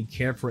really didn't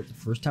care for it the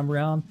first time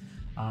around,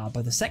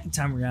 but the second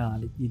time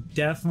around, it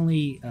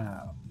definitely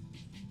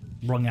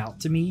rung out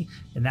to me,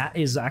 and that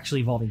is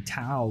actually involving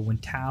Tao. When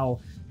Tao.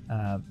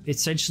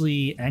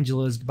 Essentially,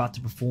 Angela is about to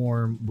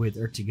perform with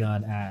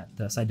Ertegun at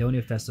the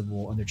Cydonia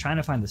Festival, and they're trying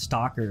to find the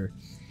stalker.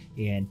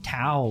 And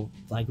Tao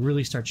like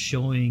really starts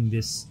showing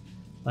this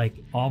like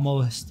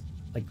almost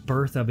like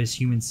birth of his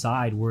human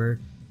side, where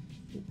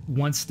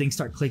once things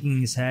start clicking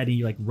in his head,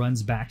 he like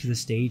runs back to the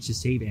stage to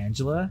save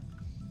Angela,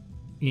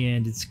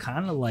 and it's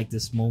kind of like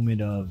this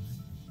moment of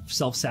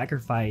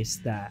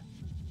self-sacrifice that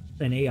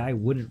an AI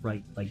wouldn't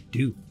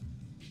do.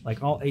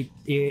 Like all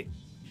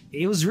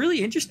it was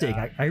really interesting.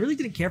 Yeah. I really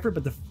didn't care for it,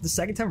 but the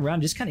second time around,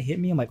 it just kind of hit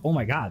me. I'm like, oh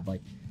my god!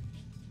 Like,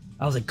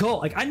 I was like, go!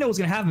 Like, I know what's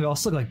gonna happen. But I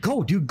was still like,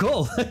 go, dude,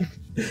 go!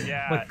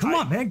 Yeah. Like, come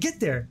on, man, get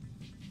there.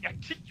 Yeah,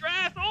 kick your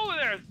ass over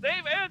there,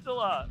 save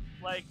Angela.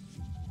 Like,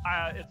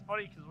 it's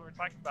funny because we were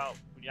talking about,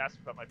 when you asked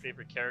about my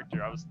favorite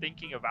character, I was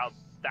thinking about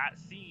that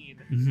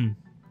scene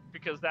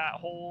because that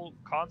whole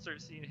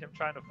concert scene, him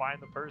trying to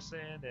find the person,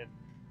 and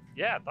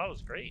yeah, I thought it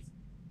was great.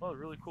 Well, a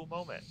really cool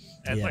moment.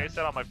 And like I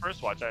said on my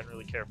first watch, I didn't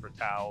really care for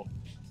Tao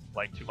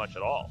like too much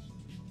at all.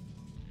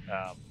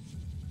 Yeah,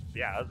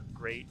 that was a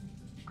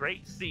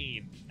great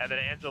scene. And then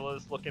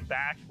Angela's looking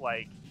back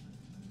like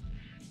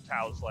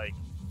Tao's like,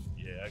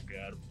 yeah, I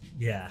got him.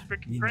 Yeah, it's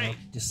freaking great.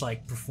 Just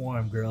like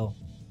perform, girl.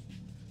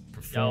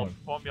 Perform. Yo,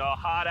 perform your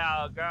heart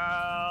out,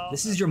 girl.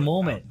 This is your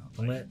moment.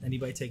 Don't let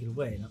anybody take it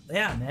away.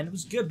 Yeah, man, it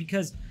was good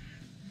because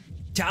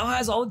Tao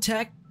has all the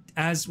tech,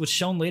 as was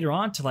shown later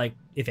on, to like,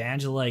 if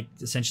Angela like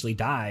essentially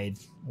died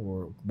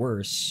or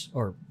worse,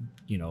 or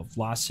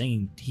lost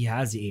singing, he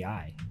has the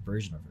AI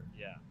version of her.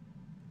 Yeah.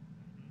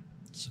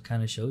 So it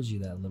kind of shows you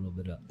that little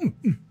bit of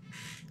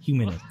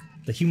human,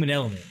 the human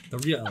element, the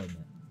real element.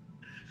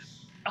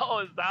 Oh,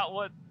 is that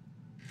what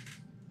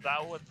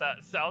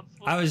that sounds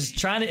like? I was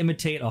trying to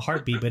imitate a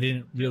heartbeat, but it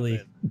didn't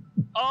really.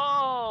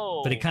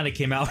 Oh. But it kind of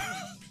came out.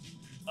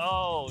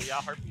 Oh,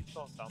 yeah, heartbeats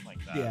don't sound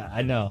like that. Yeah,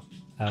 I know.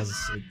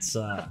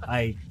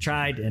 I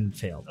tried and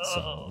failed.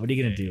 So what are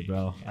you gonna do,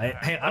 bro?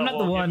 Yeah. I'm not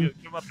the one. Give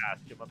him a pass.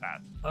 Give him a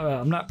pass.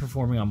 I'm not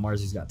performing on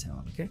Mars Who's Got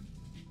Talent. Okay.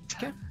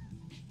 Okay.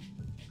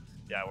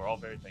 Yeah, we're all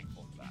very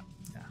thankful for that.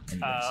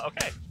 Yeah.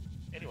 Okay.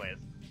 Anyways.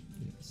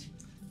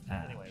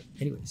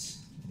 Anyways.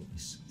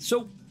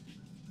 So,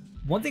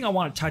 one thing I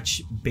want to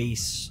touch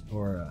base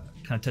or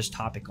kind of touch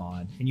topic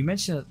on, and you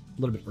mentioned it a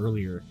little bit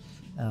earlier,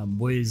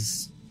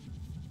 was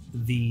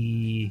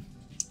the.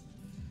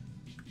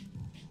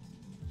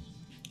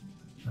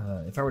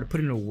 If I were to put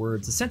it into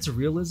words, the sense of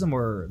realism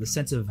or the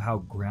sense of how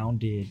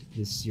grounded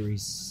this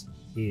series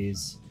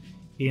is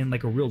in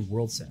like a real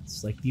world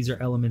sense. Like, these are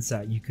elements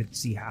that you could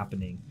see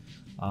happening,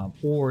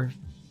 or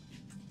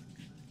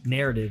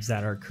narratives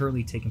that are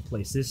currently taking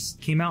place. This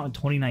came out in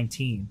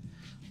 2019.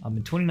 In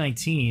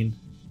 2019,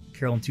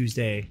 Carol and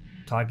Tuesday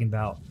talking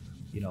about,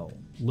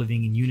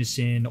 living in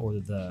unison, or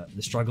the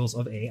struggles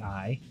of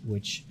AI,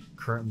 which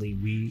currently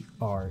we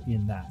are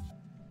in that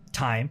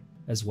time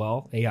as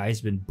well. AI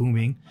has been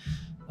booming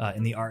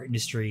in the art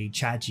industry,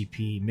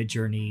 ChatGPT,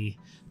 Midjourney,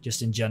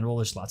 just in general.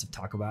 There's lots of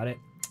talk about it.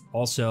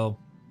 Also,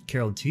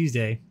 Carol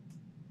Tuesday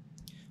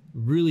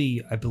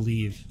really, I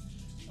believe,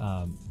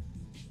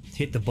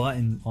 hit the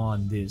button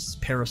on this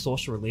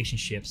parasocial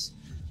relationships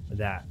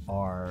that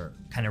are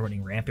kind of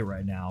running rampant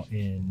right now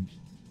in,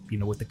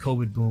 with the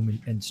COVID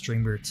boom and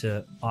streamer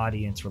to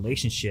audience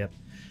relationship.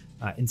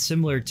 And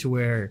similar to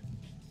where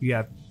you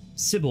have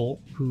Sybil,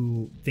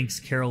 who thinks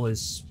Carol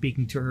is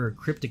speaking to her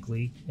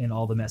cryptically in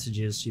all the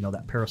messages,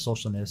 that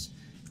parasocialness,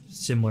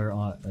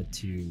 similar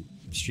to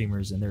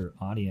streamers and their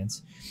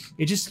audience.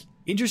 It's just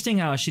interesting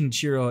how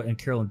Shinichiro and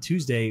Carol and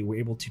Tuesday were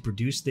able to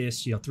produce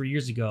this, 3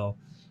 years ago,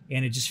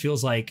 and it just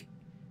feels like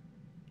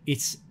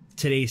it's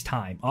today's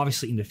time.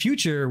 Obviously, in the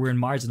future, we're in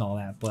Mars and all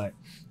that, but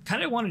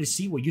kind of wanted to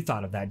see what you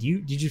thought of that.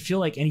 Did you feel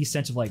like any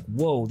sense of like,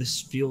 whoa, this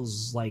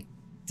feels like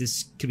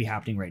this could be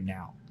happening right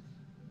now?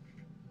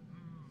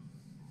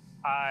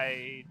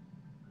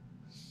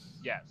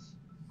 Yes.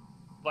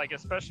 Like,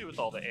 especially with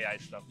all the AI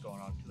stuff going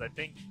on, because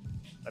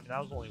I mean, that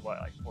was only,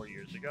 4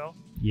 years ago?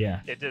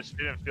 Yeah. It just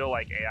didn't feel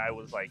like AI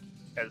was,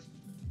 as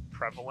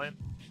prevalent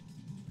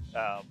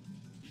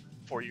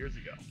 4 years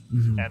ago.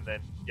 Mm-hmm. And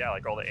then,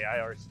 all the AI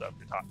art stuff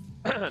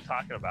you're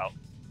talking about,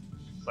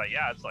 it's,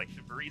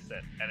 super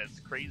recent, and it's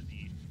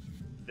crazy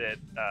that,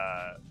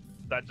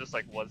 that just,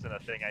 wasn't a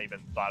thing I even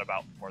thought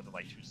about for more than,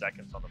 2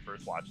 seconds on the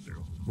first watch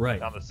through.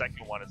 Right. On the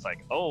second one, it's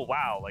oh,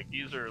 wow,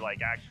 these are,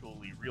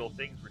 actually real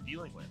things we're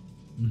dealing with.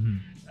 Mm-hmm.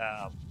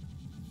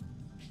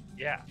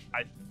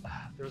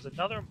 There was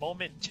another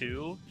moment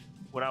too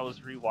when I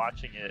was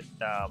rewatching it.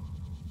 I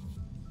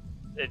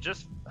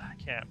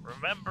can't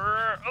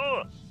remember.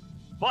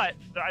 But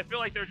I feel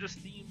like there are just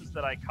themes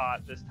that I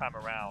caught this time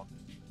around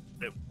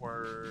that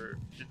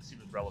didn't seem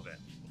as relevant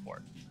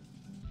before.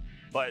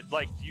 But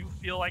do you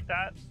feel like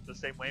that the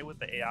same way with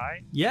the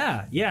AI?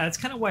 Yeah, that's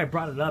kind of why I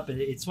brought it up.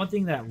 It's one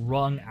thing that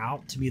rung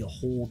out to me the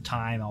whole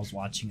time I was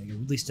watching it. It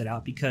really stood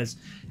out because,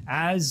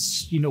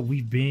 as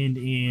we've been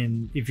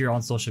in, if you're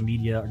on social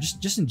media or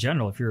just in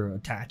general, if you're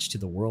attached to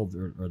the world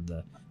or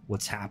the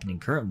what's happening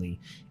currently,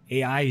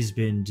 AI has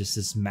been just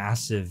this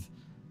massive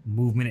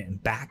movement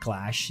and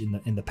backlash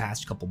in the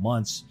past couple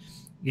months,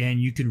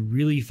 and you can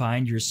really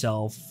find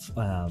yourself.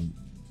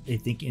 I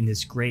think in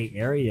this gray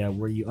area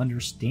where you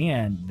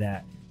understand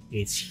that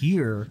it's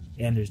here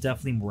and there's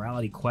definitely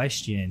morality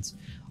questions,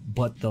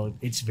 but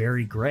it's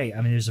very gray.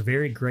 I mean, there's a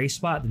very gray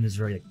spot, then there's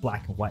very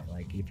black and white.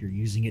 If you're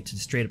using it to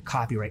straight up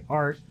copyright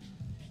art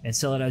and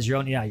sell it as your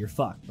own, you're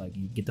fucked.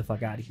 You get the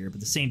fuck out of here. But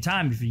at the same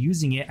time, if you're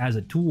using it as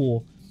a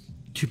tool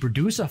to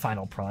produce a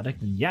final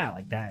product, then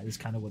that is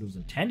kind of what it was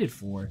intended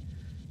for.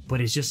 But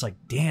it's just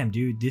damn,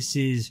 dude, this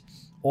is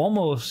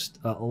almost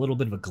a little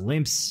bit of a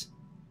glimpse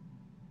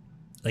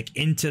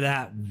into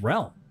that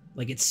realm.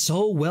 It's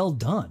so well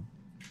done.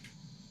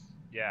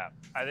 Yeah,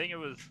 I think it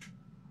was.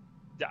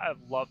 I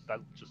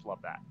just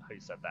love that how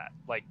you said that.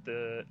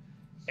 The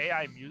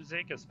AI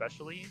music,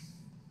 especially.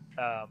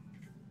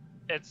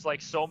 It's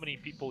so many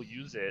people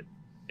use it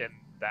in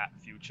that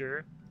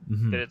future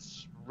that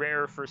it's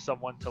rare for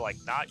someone to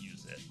not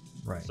use it.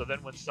 Right. So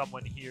then when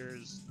someone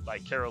hears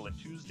Carol and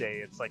Tuesday,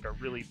 it's a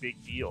really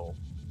big deal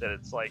that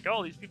it's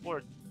oh, these people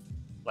are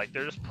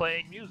they're just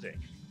playing music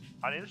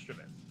on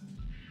instruments.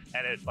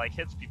 And it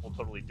hits people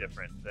totally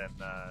different than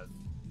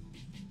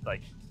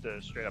the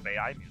straight up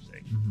AI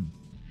music. Mm-hmm.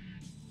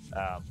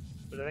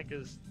 But I think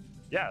it's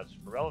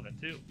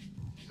relevant too.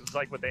 It's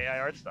with the AI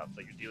art stuff.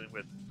 You're dealing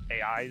with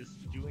AIs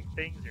doing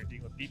things, you're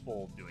dealing with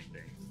people doing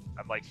things.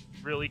 I'm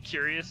really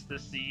curious to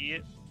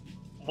see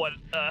what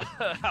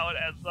how it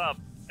ends up,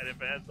 and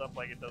if it ends up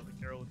like it does with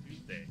Carol and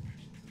Tuesday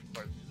as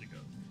far as music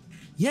goes.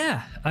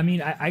 Yeah, I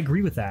mean, I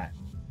agree with that,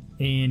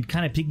 and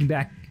kind of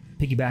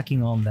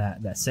piggybacking on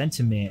that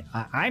sentiment,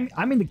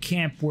 I'm in the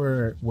camp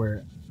where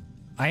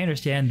I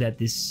understand that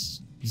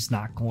this is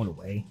not going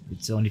away.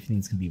 It's the only thing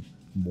that's going to be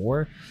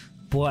more,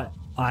 but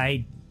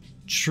I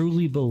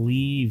truly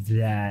believe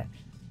that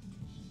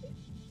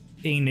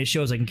in the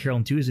shows in Carol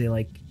and Tuesday,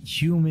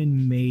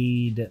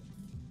 human-made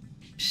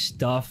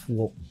stuff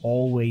will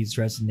always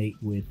resonate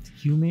with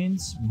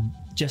humans.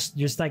 Just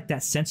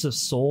that sense of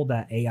soul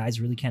that AIs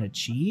really can't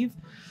achieve.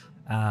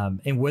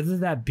 And whether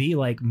that be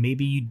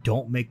maybe you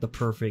don't make the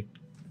perfect,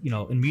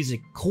 in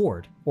music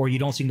chord, or you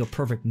don't sing the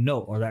perfect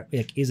note, or that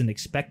isn't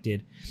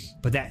expected,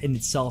 but that in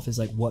itself is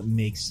what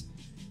makes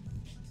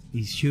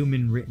these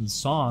human written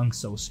songs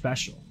so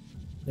special,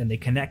 and they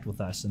connect with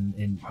us and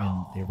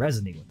they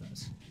resonate with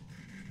us.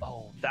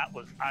 Oh, that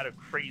was at a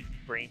crazy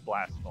brain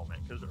blast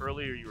moment, because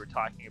earlier you were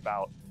talking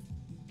about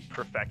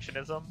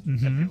perfectionism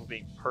and people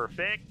being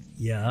perfect.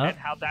 Yeah. And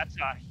how that's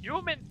a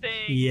human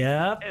thing.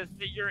 Yeah. Is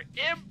that you're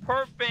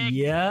imperfect.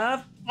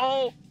 Yeah.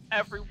 Oh,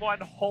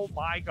 everyone, oh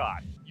my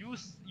gosh. You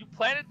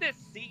planted this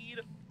seed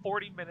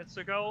 40 minutes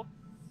ago.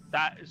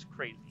 That is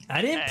crazy.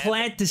 I didn't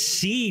plant the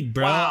seed,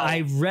 bro. Wow.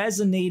 I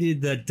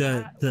resonated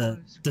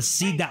the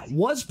seed that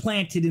was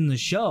planted in the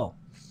show.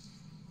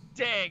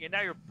 Dang, and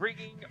now you're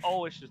bringing,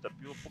 it's just a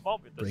beautiful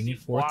moment. Bring it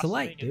forth to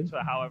light, dude.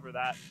 Into however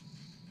that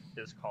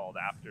is called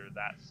after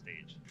that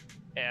stage.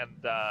 And,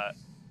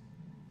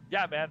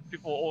 man,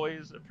 people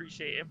always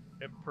appreciate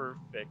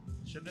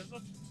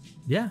imperfectionism.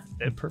 Yeah.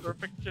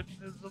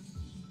 Imperfectionism.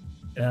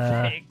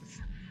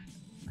 Things.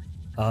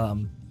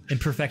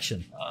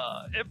 Imperfection.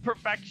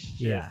 Imperfection.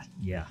 Yeah.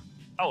 Yeah.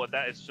 Oh, and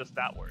that it's just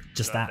that word.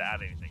 Just you don't that. have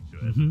to add anything to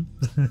it.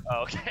 Mm-hmm.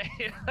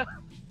 Okay.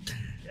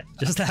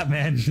 Just that,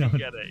 man. You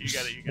get it.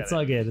 It's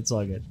all good. It's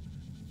all good.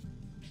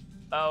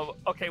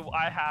 Okay, well,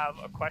 I have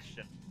a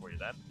question for you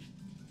then.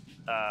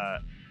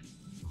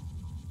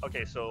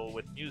 Okay, so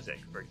with music,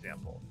 for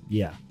example,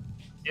 Yeah.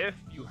 if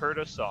you heard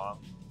a song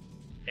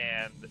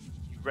and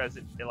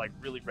it like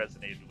really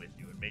resonated with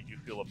you, it made you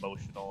feel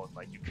emotional and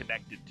like you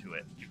connected to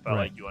it, you felt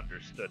Right. like you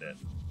understood it.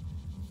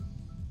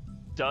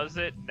 Does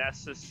it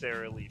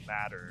necessarily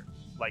matter?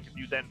 Like if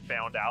you then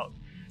found out,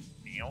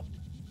 you know,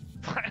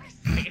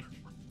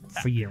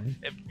 For you.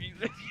 if you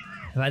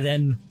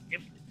then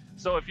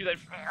So if you then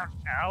found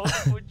out,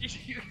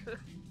 if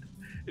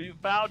you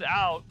found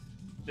out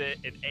that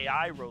an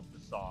AI wrote the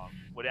song,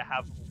 would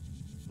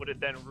it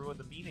then ruin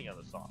the meaning of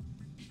the song,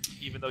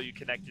 even though you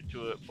connected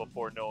to it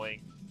before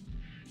knowing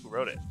who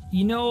wrote it?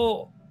 You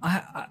know,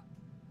 I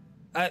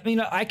mean,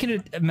 I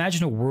can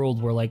imagine a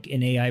world where like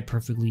an AI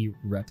perfectly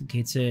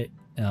replicates it,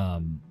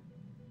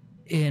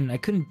 and I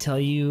couldn't tell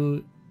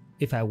you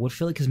if I would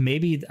feel it, because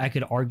maybe I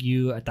could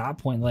argue at that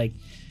point, like,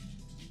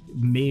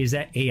 maybe is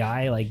that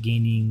AI like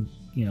gaining,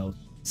 you know,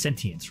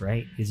 sentience,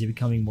 right? Is it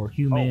becoming more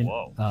human?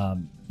 Oh,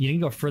 whoa. You can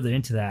go further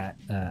into that,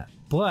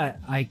 but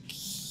I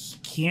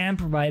can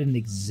provide an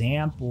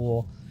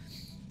example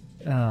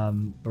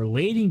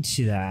relating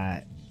to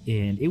that,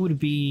 and it would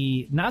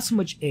be not so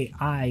much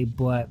AI,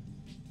 but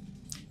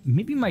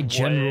maybe my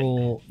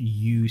general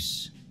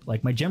use,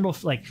 like my general,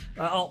 like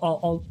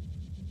I'll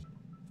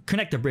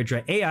connect the bridge,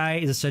 right? AI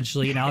is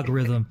essentially an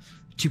algorithm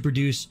to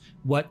produce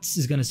what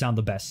is going to sound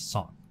the best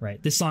song,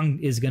 right? This song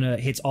is going to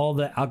hits all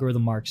the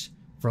algorithm marks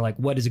for like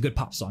what is a good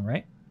pop song,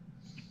 right?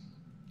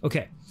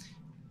 Okay.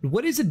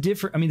 What is a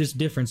different? I mean, there's a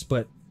difference,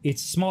 but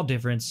it's a small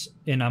difference,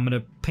 and I'm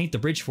going to paint the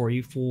bridge for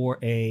you for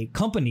a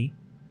company,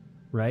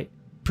 right?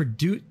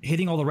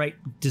 Hitting all the right,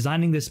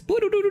 designing this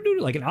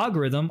like an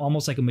algorithm,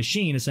 almost like a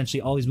machine, essentially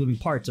all these moving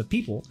parts of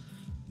people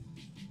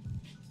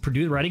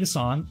writing a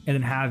song and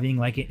then having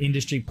like an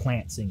industry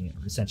plant singing it,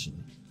 essentially.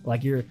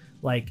 Like you're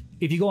like,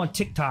 if you go on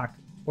TikTok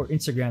or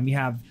Instagram, you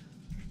have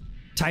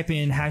type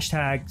in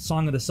hashtag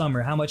song of the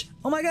summer, how much,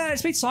 oh my god,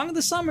 it's made song of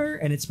the summer,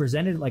 and it's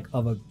presented like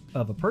of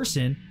a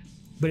person,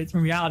 but it's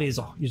in reality is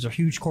a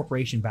huge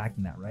corporation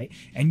backing that, right?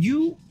 And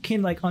you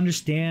can like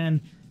understand,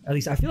 at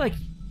least I feel like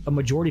a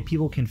majority of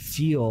people can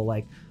feel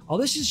like, oh,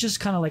 this is just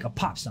kind of like a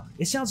pop song.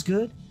 It sounds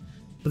good,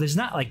 but there's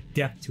not like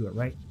depth to it,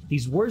 right?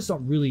 These words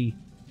don't really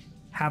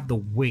have the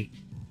weight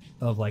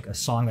of like a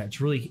song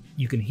that's really,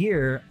 you can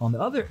hear on the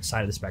other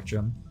side of the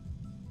spectrum,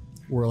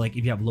 where like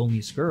if you have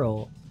Loneliest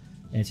Girl,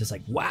 and it's just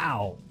like,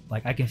 wow,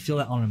 like I can feel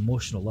that on an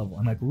emotional level.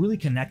 I'm like really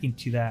connecting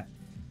to that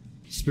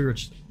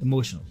spiritual,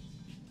 emotional.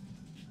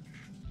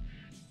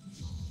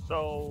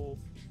 So,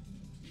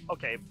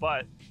 okay,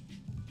 but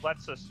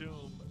let's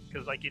assume,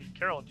 because like in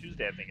Carol and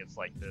Tuesday, I think it's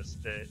like this,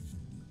 that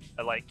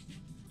like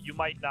you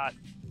might not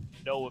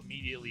know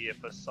immediately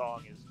if a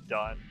song is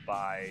done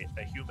by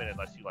a human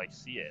unless you like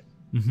see it.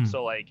 Mm-hmm.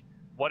 So like,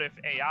 what if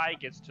AI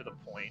gets to the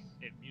point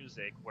in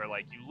music where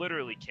like you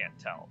literally can't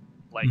tell?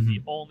 Like Mm-hmm.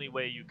 the only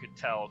way you could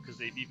tell, because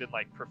they've even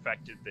like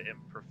perfected the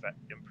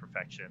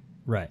imperfection,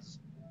 Right.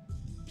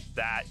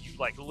 that you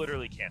like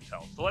literally can't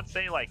tell. So let's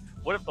say like,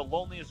 what if The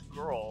Loneliest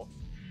Girl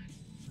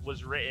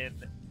was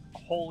written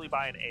wholly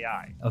by an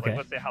AI? Okay. Like,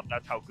 let's say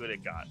that's how good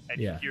it got, and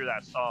Yeah. you hear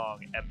that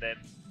song, and then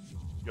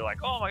you're like,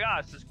 oh my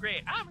gosh, this is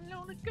great. I'm a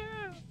lonely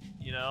girl,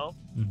 you know?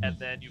 Mhm. And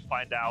then you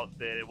find out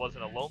that it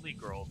wasn't a lonely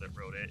girl that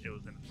wrote it. It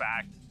was in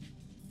fact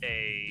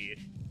a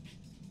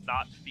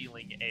not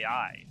feeling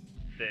AI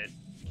that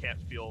can't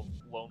feel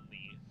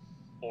lonely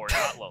or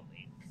not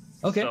lonely.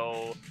 Okay.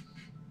 So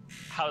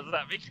how does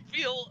that make you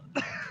feel?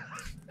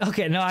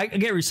 Okay, no, I get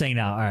what you're saying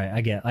now. All right,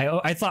 I get.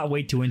 I thought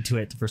way too into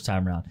it the first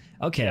time around.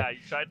 Okay. Yeah, you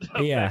tried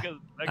to Yeah.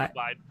 mega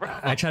mind, bro.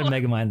 I tried to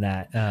mega mind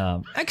that,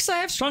 because I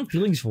have strong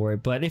feelings for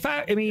it. But if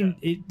I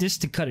mean,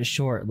 just to cut it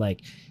short,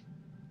 like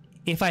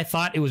if I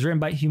thought it was written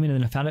by a human and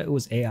then I found out it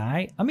was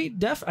AI, I mean,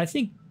 I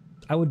think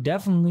I would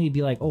definitely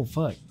be like, oh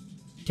fuck,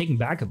 taking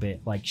back a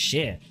bit, like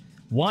shit.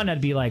 One,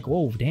 I'd be like,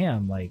 oh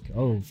damn, like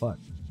oh fuck.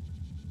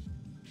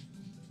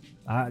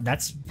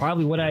 That's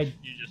probably what You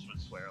just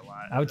would swear a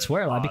lot. I would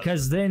swear a lot,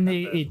 because then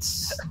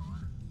it's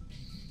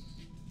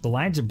the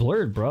lines are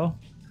blurred, bro.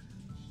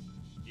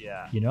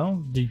 Yeah. You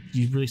know,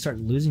 you really start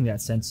losing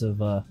that sense of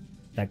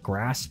that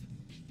grasp,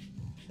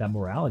 that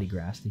morality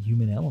grasp, the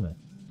human element.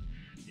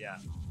 Yeah.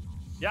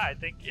 Yeah, I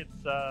think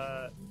it's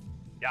yeah,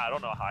 I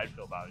don't know how I'd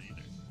feel about it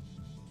either.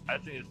 I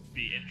think it'd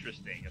be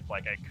interesting if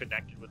like I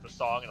connected with the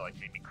song and it like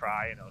made me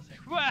cry and I was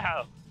like,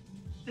 wow,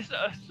 this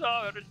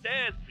song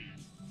understands me.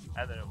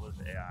 And then it was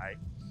AI.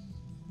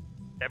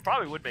 It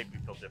probably would make me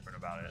feel different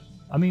about it.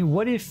 I mean,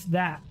 what if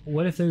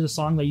there's a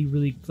song that you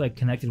really like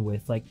connected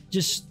with, like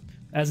just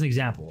as an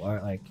example,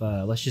 or like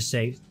let's just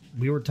say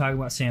we were talking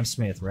about Sam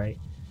Smith, right?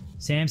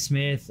 Sam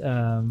Smith,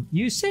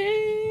 you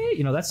say,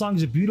 you know, that song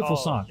is a beautiful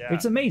song. Yeah.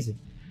 It's amazing.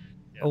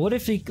 Yeah. Yeah. What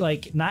if he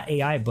like not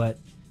AI, but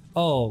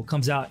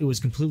comes out it was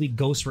completely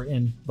ghost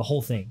written the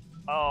whole thing?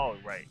 Oh,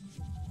 right.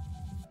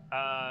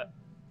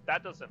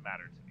 That doesn't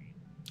matter to me.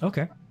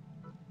 Okay.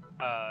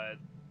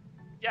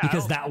 Yeah.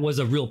 Because that was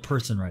a real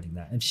person writing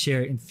that and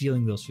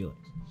feeling those feelings.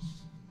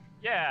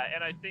 Yeah,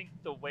 and I think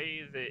the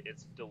way that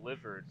it's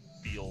delivered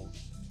feels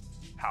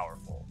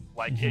powerful.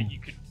 Like Mhm. you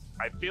could,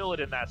 I feel it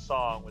in that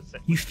song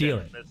You feel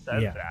it. That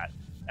says Yeah. that,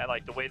 and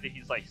like the way that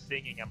he's like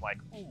singing, I'm like,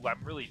 ooh,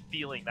 I'm really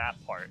feeling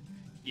that part,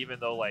 even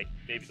though like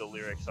maybe the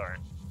lyrics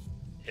aren't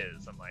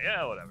his. I'm like,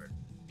 yeah, whatever.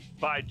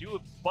 But I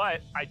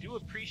do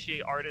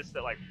appreciate artists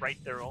that like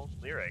write their own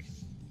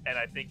lyrics, and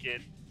I think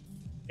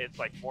it's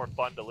like more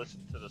fun to listen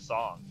to the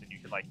songs, and you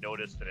can like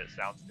notice that it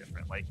sounds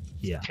different. Like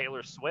Yeah.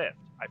 Taylor Swift,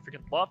 I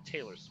freaking love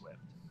Taylor Swift,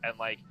 and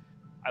like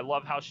I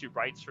love how she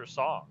writes her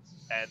songs,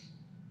 and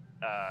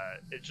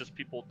it's just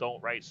people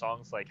don't write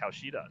songs like how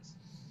she does.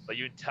 But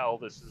you can tell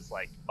this is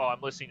like, oh, I'm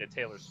listening to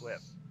Taylor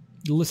Swift.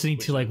 You're listening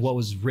Which to like is what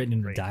was written in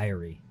the great.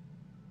 diary.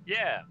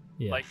 Yeah,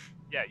 Yeah. like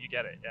yeah, you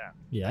get it. Yeah,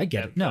 Yeah, I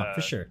get it. And, No,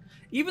 for sure.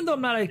 Even though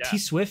I'm not a yeah. T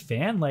Swift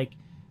fan, like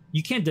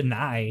you can't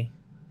deny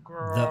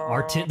the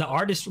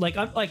artist. Like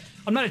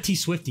I'm not a T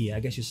Swiftie, I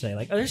guess you say.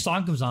 Like their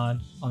song comes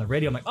on the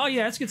radio, I'm like, oh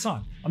yeah, that's a good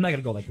song. I'm not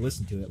gonna go like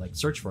listen to it, like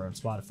search for it on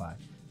Spotify.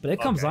 But it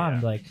comes Okay, on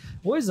yeah. like,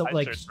 what is it I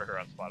like? searched for her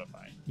on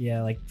Spotify.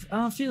 Yeah, like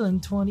I'm feeling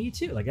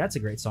 22. Like that's a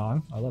great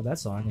song. I love that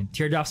song. And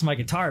Teardrops on My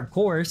Guitar, of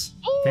course,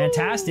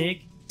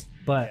 fantastic.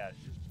 But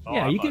Yeah,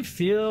 yeah, I'm you can I'm a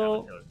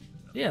feel Taylor Swift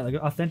fan. yeah, like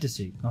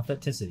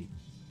authenticity.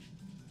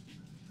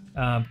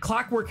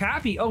 Clockwork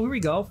Happy. Oh, here we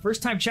go.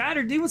 First time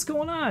chatter, dude. What's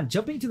going on?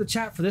 Jumping into the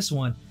chat for this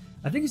one.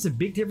 I think it's a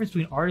big difference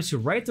between artists who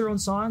write their own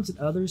songs and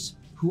others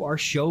who are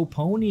show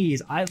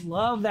ponies. I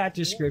love that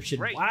description.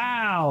 Great.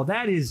 Wow,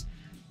 that is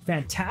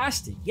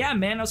fantastic. Yeah,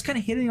 man, I was kind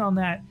of hitting on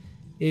that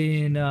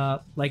in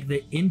like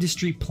the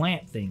industry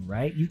plant thing,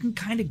 right? You can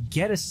kind of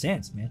get a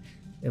sense, man,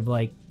 of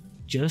like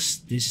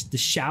just the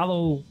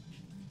shallow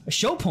a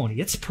show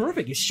pony. It's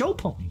perfect. It's show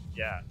pony.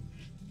 Yeah.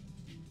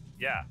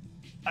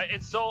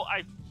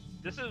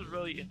 This is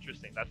really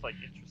interesting. That's like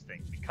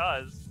interesting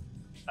because,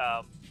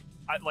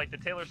 I like the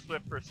Taylor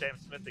Swift or Sam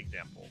Smith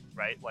example,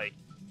 right? Like,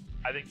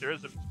 I think there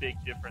is a big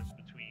difference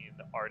between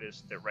the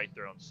artists that write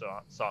their own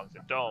songs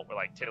and don't. Where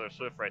like Taylor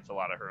Swift writes a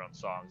lot of her own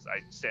songs.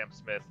 Sam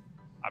Smith,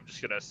 I'm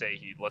just gonna say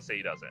let's say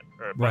he doesn't,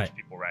 or a bunch Right. of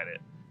people write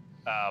it.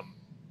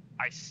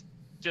 I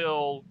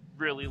still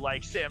really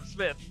like Sam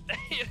Smith,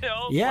 you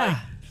know? Yeah, Like,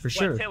 for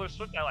sure. Taylor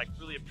Swift, I like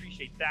really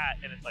appreciate that,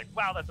 and it's like,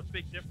 wow, that's a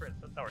big difference.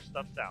 That's how her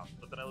stuff sounds.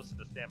 But then I listen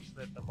to Sam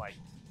Smith, I'm like,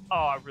 oh,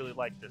 I really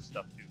like this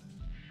stuff too.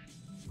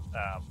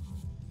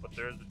 But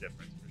there is a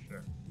difference for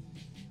sure.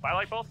 But I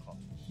like both of them.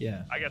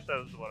 Yeah. I guess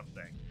that is what I'm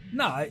saying.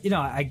 No,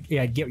 I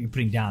get what you're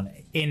putting down,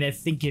 and I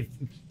think if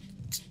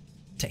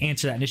to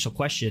answer that initial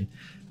question,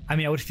 I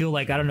mean, I would feel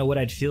like I don't know what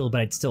I'd feel, but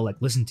I'd still like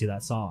listen to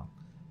that song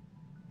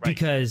Right.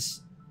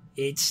 because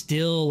it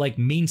still like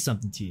means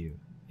something to you.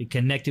 It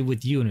connected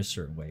with you in a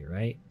certain way,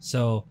 right?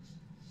 So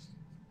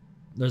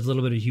there's a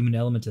little bit of human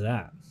element to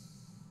that.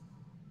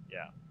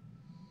 Yeah.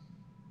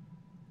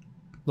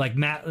 Like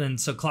Matt, and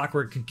so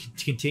Clockwork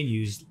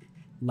continues.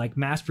 Like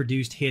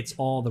mass-produced hits,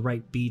 all the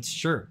right beats,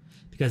 sure,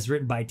 because it's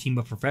written by a team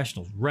of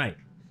professionals, right?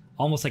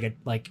 Almost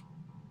like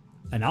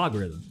an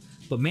algorithm.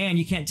 But man,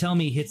 you can't tell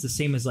me he hits the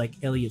same as like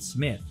Elliott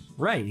Smith,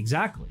 right?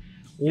 Exactly,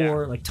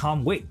 or like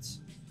Tom Waits,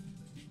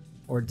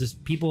 or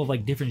just people of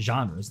like different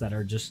genres that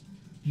are just,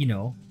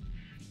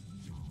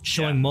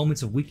 showing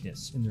moments of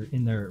weakness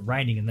in their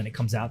writing, and then it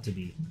comes out to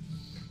be.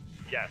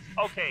 Yes.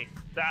 Okay.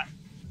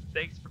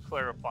 Thanks for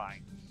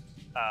clarifying,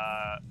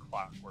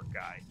 Clockwork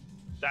guy.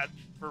 That's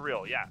for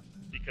real. Yeah.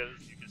 Because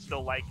you can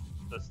still like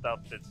the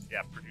stuff that's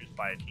produced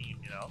by a team,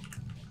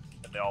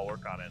 and they all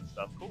work on it and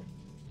stuff. Cool.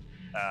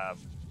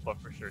 But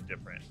for sure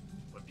different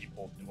when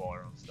people do all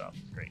their own stuff.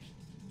 It's great.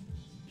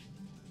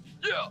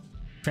 Yeah.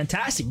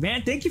 Fantastic,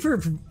 man. Thank you for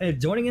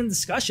joining in the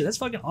discussion. That's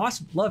fucking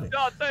awesome. Love it.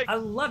 No, thanks. I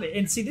love it.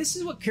 And see, this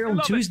is what Carol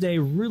love it. Tuesday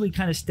really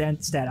kind of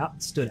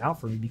stood out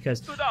for me because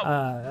Stood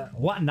out.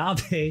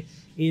 Watanabe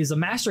is a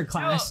master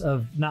class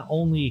of not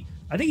only,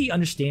 I think he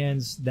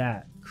understands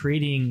that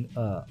creating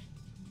a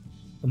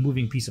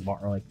moving piece of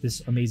art, or like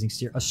this amazing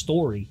a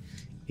story,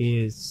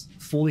 is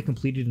fully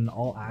completed in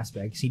all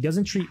aspects. He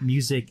doesn't treat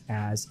music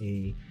as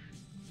a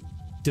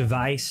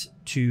device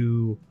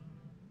to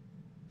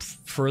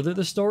further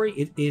the story.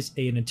 It is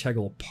an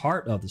integral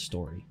part of the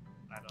story.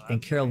 I know, And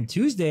that's Carol great.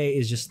 Tuesday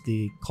is just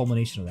the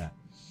culmination of that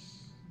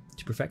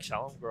to perfection.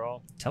 Tell him,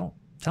 girl. Tell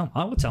him.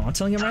 I will tell him. I'm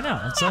telling him right now.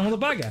 I'm telling him on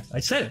the podcast. I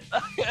said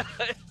it.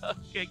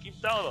 Okay, keep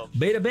telling him.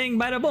 Bada bing,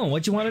 bada boom.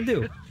 What you want to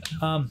do?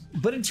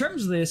 But in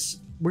terms of this,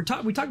 we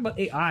talked about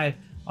AI.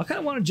 I kind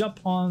of want to jump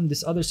on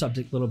this other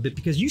subject a little bit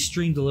because you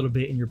streamed a little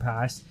bit in your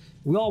past.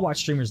 We all watch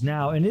streamers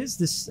now, and it is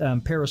this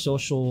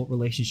parasocial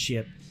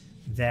relationship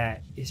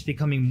that is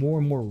becoming more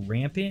and more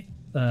rampant.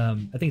 I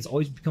think it's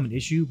always become an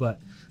issue, but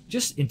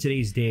just in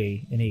today's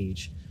day and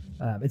age.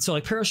 And so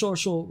like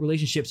parasocial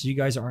relationships, if you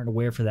guys aren't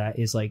aware for that,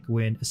 is like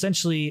when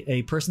essentially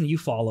a person that you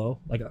follow,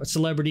 like a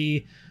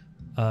celebrity,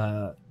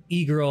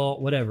 e-girl,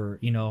 whatever,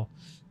 you know,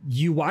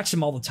 you watch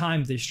them all the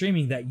time, they're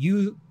streaming, that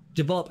you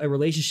develop a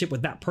relationship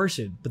with that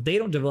person, but they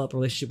don't develop a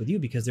relationship with you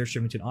because they're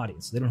streaming to an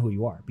audience. They don't know who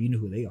you are, but you know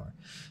who they are.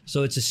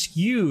 So it's a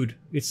skewed,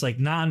 it's like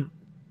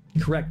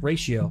non-correct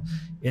ratio,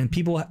 and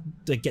people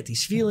like get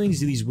these feelings,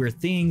 do these weird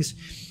things.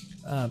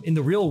 In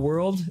the real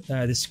world,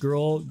 this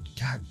girl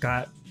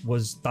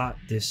thought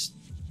this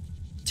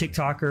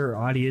TikToker or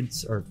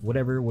audience or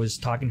whatever was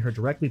talking to her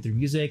directly through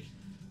music.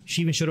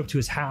 She even showed up to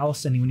his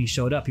house, and when he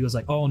showed up, he was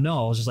like, "Oh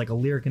no, it was just like a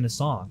lyric in a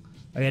song.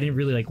 Like, I didn't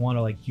really like want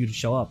to like you to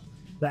show up."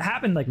 That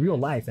happened like real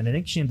life, and I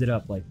think she ended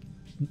up like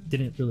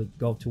didn't really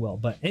go too well.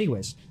 But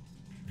anyways,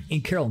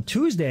 in Carol and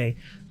Tuesday,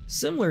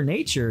 similar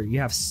nature. You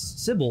have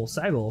Sybil,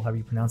 however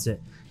you pronounce it,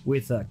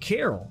 with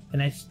Carol,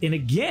 and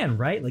again,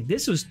 right? Like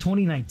this was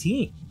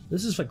 2019.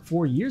 This is like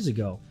 4 years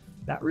ago.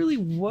 That really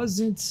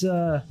wasn't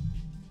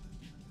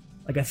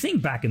like a thing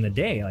back in the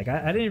day. Like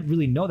I didn't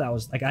really know that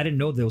was like I didn't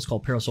know that it was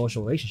called parasocial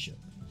relationship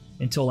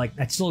until like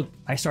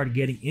I started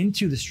getting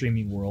into the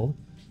streaming world,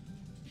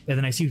 and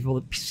then I see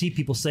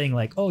people saying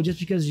like, oh, just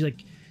because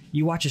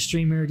you watch a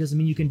streamer doesn't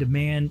mean you can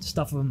demand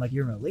stuff of them like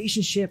you're in a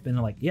relationship. And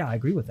I'm like, yeah, I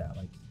agree with that.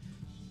 Like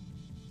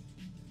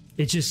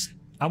it's just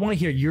I want to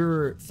hear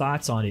your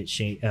thoughts on it,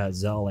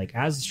 Zell. Like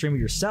as a streamer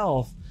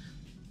yourself,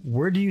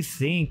 where do you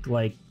think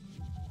like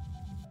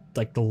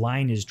the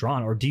line is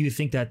drawn, or do you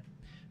think that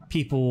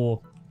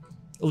people?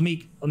 Let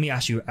me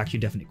ask you actually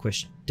definite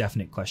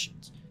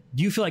questions.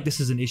 Do you feel like this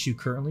is an issue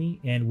currently,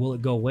 and will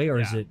it go away, or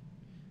is it?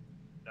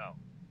 No.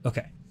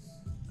 Okay.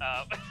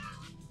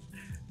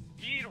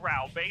 Bead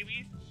row,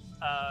 baby.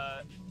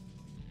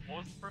 What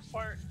was the first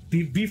part?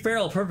 Be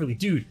feral perfectly,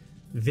 dude.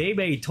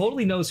 Vebe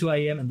totally knows who I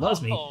am and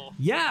loves me.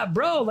 Yeah,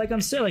 bro. Like I'm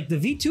saying, like the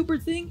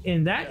VTuber thing,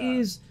 and that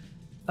is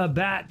a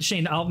bad.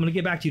 Shane, I'm gonna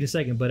get back to you in a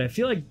second, but I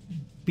feel like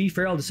Be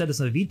Feral just said this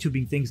on the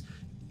VTubing things.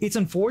 It's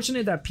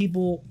unfortunate that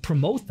people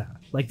promote that.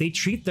 Like they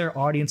treat their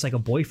audience like a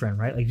boyfriend,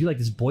 right? Like do like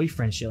this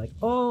boyfriend shit. Like,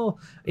 oh,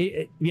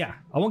 yeah.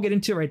 I won't get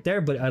into it right there,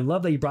 but I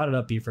love that you brought it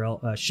up, Be Feral.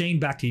 Shane,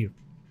 back to you.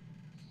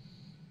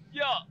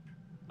 Yeah.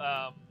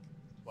 Well,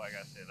 I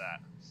gotta say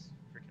that. It's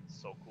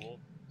freaking so cool.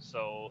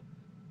 So,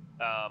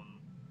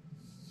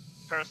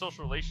 parasocial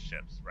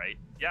relationships, right?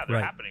 Yeah,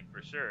 they're happening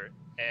for sure.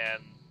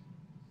 And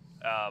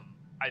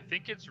I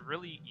think it's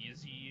really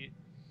easy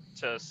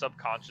to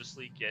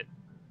subconsciously get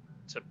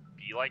to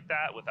be like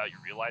that without you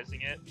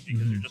realizing it,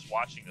 because you're just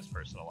watching this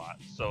person a lot.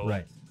 So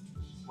like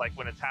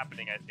when it's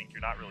happening, I think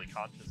you're not really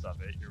conscious of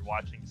it. You're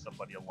watching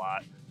somebody a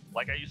lot.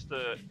 Like I used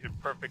to,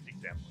 a perfect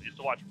example, I used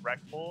to watch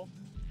Wreckful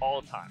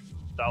all the time.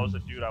 That was a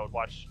dude I would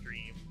watch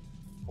stream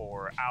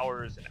for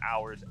hours and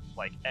hours,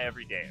 like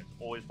every day. I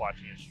was always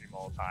watching his stream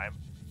all the time.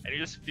 And you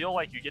just feel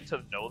like you get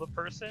to know the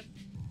person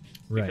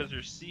because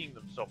you're seeing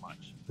them so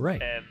much.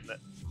 Right. And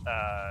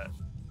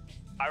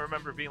I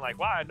remember being like,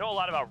 wow, I know a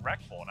lot about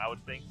Wreckful, and I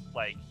would think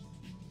like,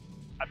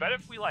 I bet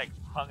if we like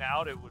hung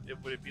out, it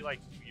would be like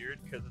weird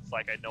because it's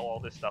like I know all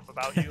this stuff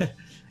about you, and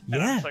I'm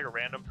just like a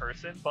random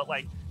person. But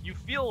like you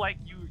feel like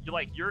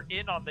you're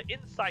in on the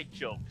inside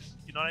jokes.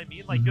 You know what I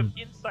mean? Like you have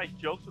inside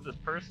jokes with this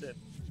person,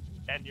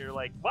 and you're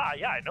like, wow,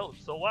 yeah, I know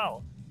them so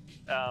well.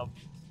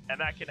 And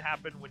that can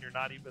happen when you're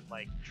not even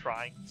like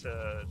trying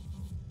to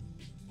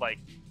like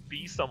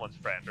be someone's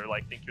friend or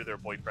like think you're their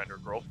boyfriend or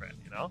girlfriend.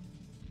 You know?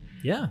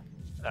 Yeah.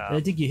 I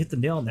think you hit the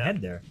nail on the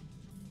head there.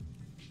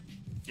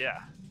 Yeah.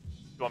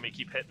 You want me to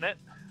keep hitting it?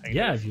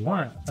 Yeah, if you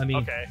want. I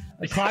mean,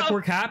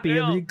 Clockwork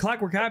Happy.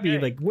 Clockwork Happy.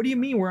 Like, what do you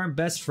mean we aren't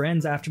best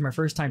friends after my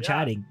first time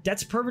chatting?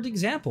 That's a perfect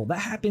example. That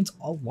happens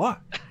a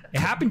lot.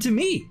 It happened to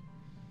me.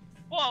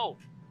 Whoa.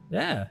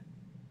 Yeah.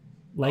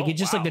 Like it's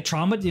just like the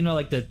trauma, you know,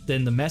 like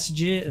then the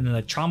message it and then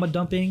the trauma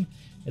dumping.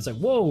 It's like,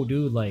 whoa,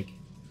 dude. Like,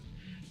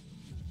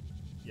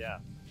 yeah.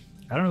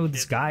 I don't know who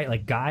this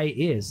guy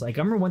is. Like,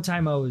 I remember one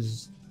time I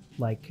was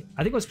like,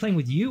 I think I was playing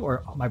with you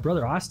or my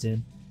brother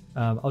Austin.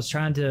 I was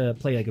trying to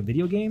play like a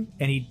video game,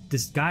 and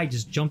this guy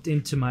just jumped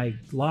into my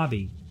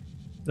lobby,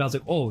 and I was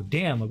like, "Oh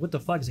damn! Like what the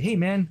fuck?" He's like, "Hey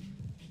man,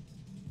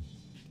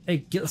 hey,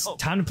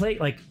 time to play."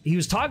 Like he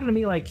was talking to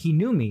me like he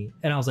knew me,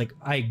 and I was like,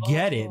 "I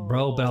get it,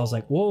 bro," but I was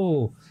like,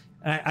 "Whoa!"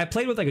 And I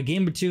played with like a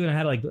game or two, and I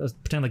had to like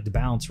pretend like to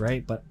bounce,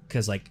 right? But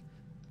because like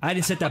I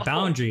didn't set that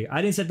boundary.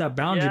 I didn't set that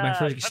boundary my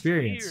first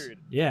experience. Weird.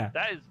 Yeah,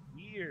 that is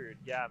weird.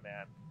 Yeah,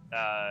 man.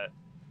 Yeah,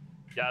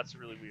 that's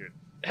really weird,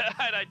 and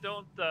I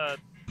don't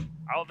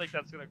think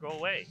that's gonna go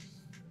away.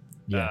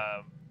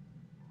 Yeah.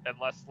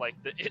 Unless like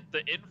the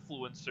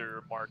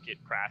influencer market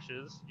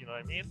crashes, you know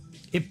what I mean?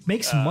 It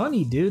makes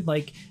money, dude.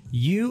 Like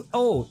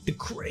the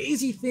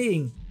crazy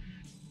thing,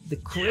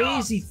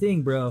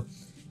 bro.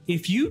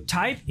 If you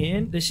type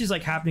in, this is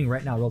like happening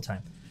right now, real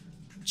time.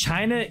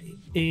 China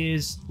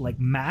is like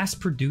mass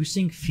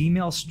producing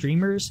female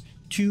streamers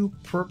to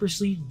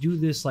purposely do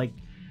this like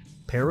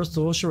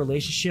parasocial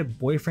relationship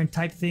boyfriend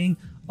type thing.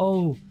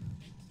 Oh,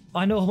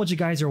 I know a whole bunch of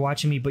guys are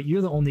watching me, but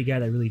you're the only guy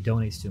that really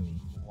donates to me.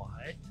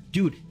 What?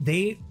 Dude,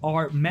 they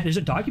are... There's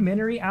a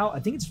documentary out. I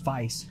think it's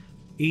Vice.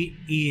 It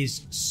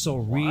is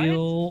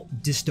surreal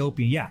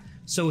dystopian. Yeah.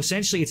 So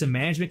essentially, it's a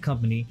management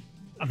company.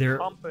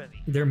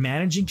 they're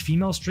managing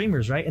female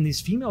streamers, right? And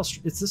these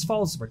this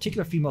follows a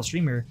particular female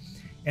streamer,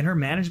 and her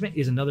management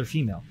is another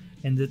female.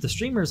 And the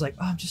streamer is like,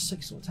 oh, I'm just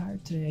like so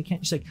tired today. I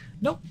can't. She's like,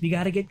 nope, you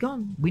got to get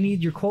going. We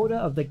need your quota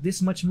of like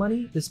this much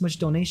money, this much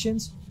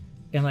donations,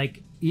 and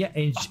like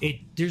and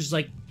there's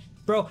like,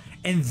 bro.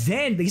 And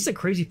then this is the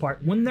crazy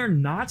part. When they're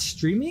not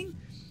streaming,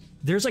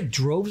 there's like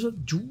droves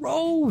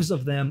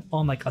of them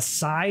on like a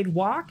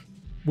sidewalk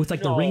with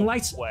like the ring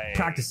lights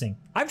practicing.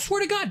 I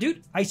swear to God,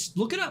 dude. I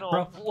look it up,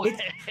 bro.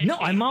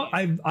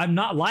 I'm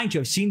not lying to you.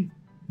 I've seen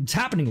it's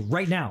happening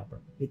right now, bro.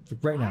 It's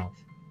right now.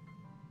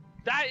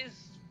 That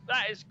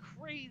is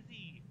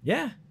crazy.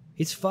 Yeah,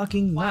 it's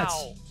fucking nuts.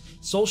 Wow.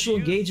 Social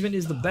engagement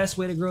is the best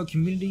way to grow a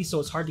community, so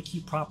it's hard to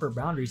keep proper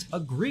boundaries.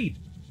 Agreed,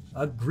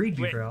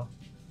 B-Bro.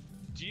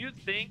 Do you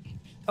think?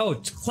 Oh,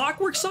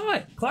 Clockwork saw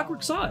it.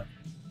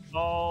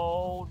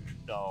 Oh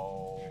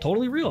no.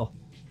 Totally real.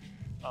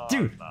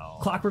 Dude, no.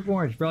 Clockwork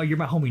Orange, bro, you're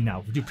my homie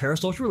now. We do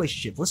parasocial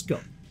relationship. Let's go.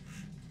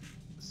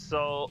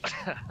 So,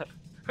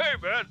 hey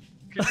man,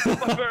 can you do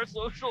my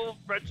parasocial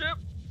friendship?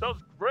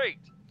 Sounds great.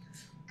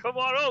 Come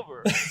on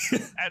over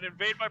and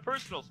invade my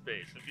personal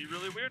space and be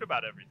really weird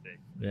about everything.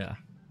 Yeah.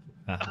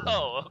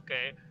 Oh,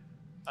 okay.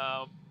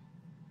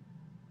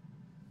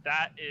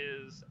 That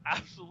is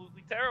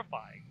absolutely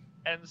terrifying.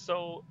 And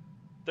so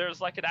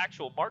there's like an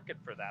actual market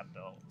for that,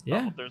 though.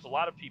 Yeah. There's a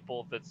lot of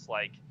people that's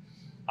like,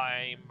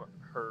 I'm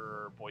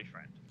her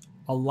boyfriend.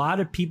 A lot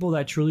of people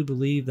that truly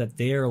believe that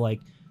they're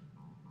like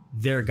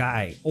their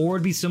guy, or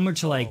it'd be similar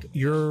to like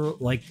you're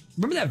like,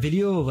 remember that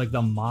video of like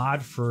the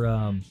mod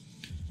for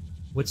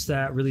what's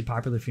that really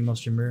popular female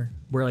streamer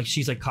where like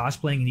she's like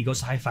cosplaying and he goes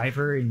to high five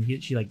her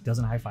and she like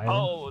doesn't high five him?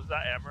 Oh, is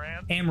that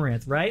Amaranth?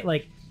 Amaranth, right?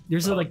 Like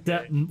there's like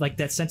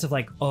that sense of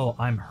like, oh,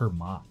 I'm her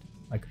mod,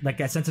 like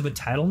that sense of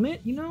entitlement,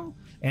 you know,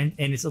 and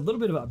it's a little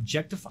bit of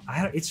objectify.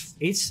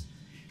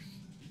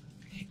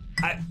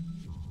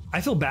 I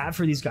feel bad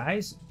for these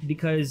guys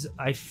because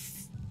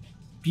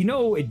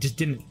it just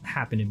didn't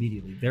happen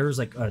immediately. There was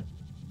like a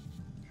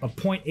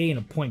point A and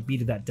a point B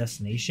to that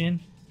destination,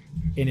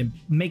 and it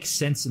makes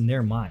sense in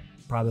their mind.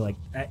 Probably like,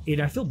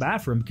 and I feel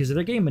bad for them because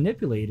they're getting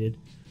manipulated.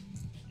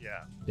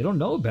 Yeah. They don't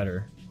know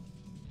better.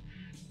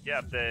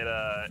 Yeah,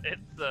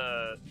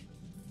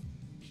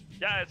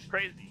 it's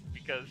crazy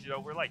because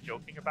we're like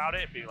joking about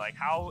it and being like,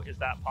 how is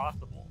that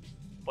possible?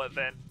 But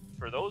then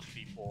for those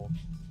people,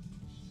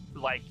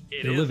 like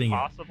they're is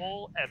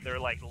possible and they're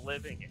like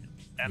living it,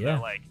 and they're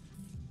like,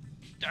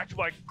 that's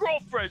my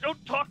girlfriend,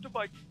 don't talk to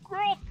my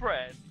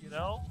girlfriend,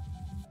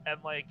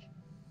 and like,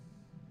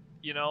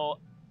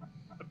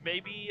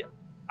 maybe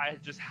I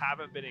just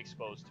haven't been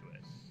exposed to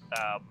it,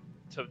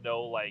 to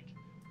know like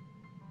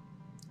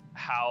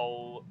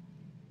how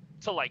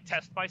to like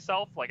test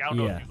myself. Like I don't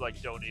know if you've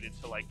like donated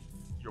to like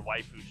your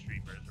waifu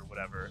streamers or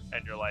whatever,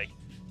 and you're like,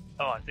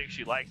 oh, I think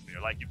she likes me,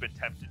 or like you've been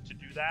tempted to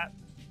do that,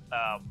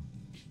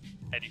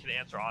 and you can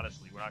answer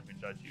honestly. We're not going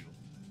to judge you.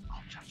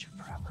 I'll judge you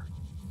forever,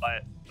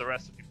 but the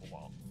rest of people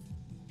won't.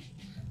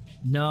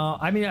 No,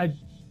 I mean, I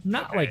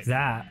not like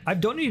that. I've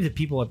donated to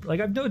people,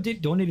 like I've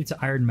donated to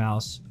Iron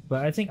Mouse,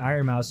 but I think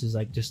Iron Mouse is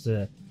like just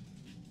a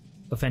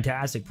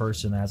fantastic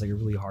person that has like a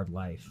really hard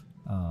life.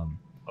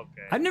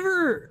 Okay. I've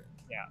never.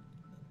 Yeah.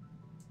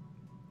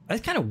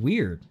 That's kind of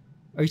weird.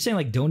 Are you saying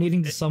like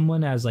donating to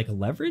someone as like a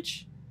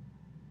leverage?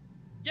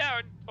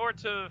 Yeah, or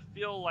to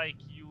feel like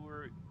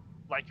you're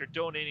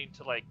donating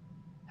to like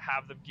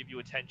have them give you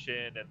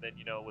attention, and then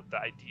with the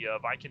idea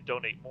of I can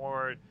donate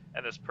more,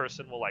 and this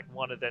person will like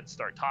want to then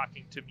start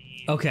talking to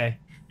me. Okay.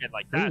 In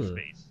like that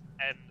space,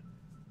 and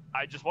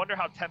I just wonder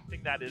how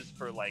tempting that is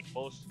for like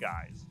most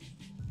guys,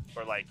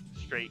 or like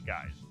straight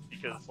guys,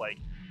 because like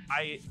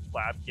I'm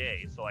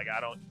gay, so like I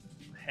don't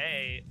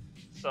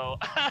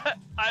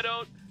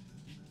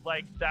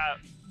like that.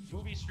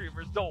 Movie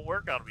streamers don't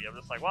work on me. I'm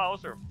just like, wow,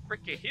 those are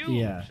freaking huge.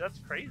 Yeah. That's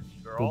crazy,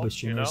 girl.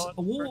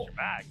 Well,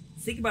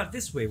 think about it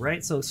this way,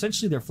 right? So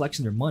essentially they're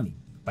flexing their money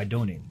by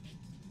donating.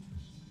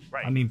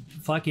 Right. I mean,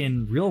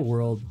 fucking real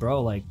world,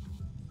 bro, like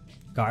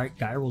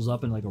guy rolls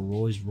up in like a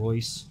Rolls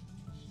Royce,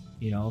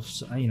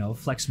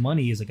 flex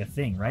money is like a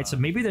thing, right? So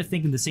maybe they're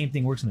thinking the same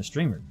thing works on a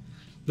streamer.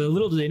 But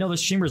little do they know the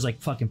streamer's like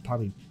fucking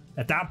probably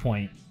at that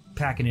point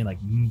packing in like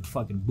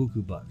fucking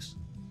buku bucks.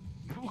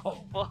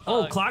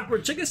 Oh,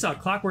 Clockwork, check this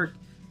out. Clockwork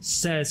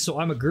says, so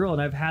I'm a girl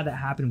and I've had that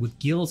happen with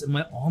guilds in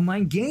my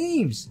online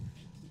games.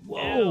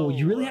 Whoa,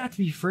 you really have to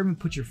be firm and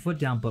put your foot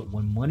down, but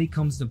when money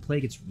comes into play,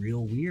 it gets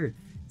real weird.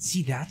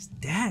 See, that's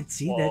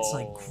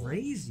like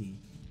crazy.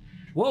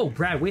 Whoa,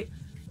 Brad, wait.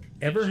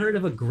 Ever heard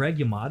of a Greg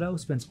Yamato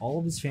spends all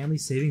of his family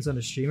savings on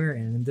a streamer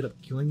and ended up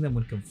killing them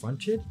when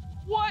confronted?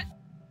 What?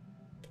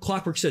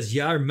 Clockwork says,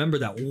 yeah, I remember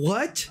that.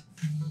 What?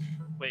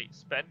 Wait,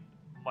 spend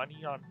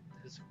money on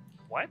his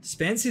what?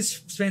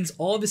 Spends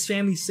all of his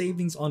family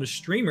savings on a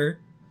streamer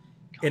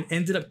and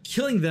ended up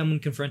killing them when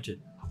confronted.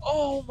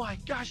 Oh my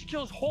gosh, he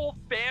killed his whole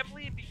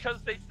family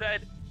because they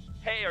said,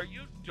 hey, are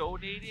you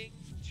donating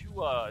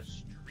to a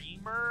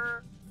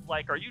streamer?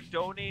 Like, are you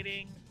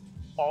donating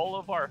all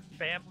of our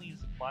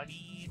family's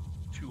money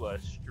to a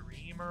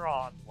streamer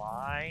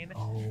online,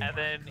 Oh and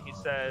then he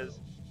says,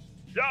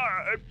 "Yeah,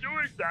 I'm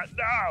doing that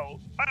now.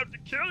 I have to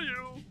kill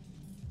you."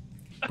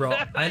 Bro,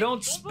 I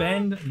don't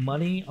spend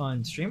money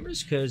on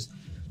streamers because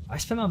I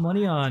spend my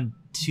money on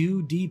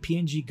 2D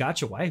PNG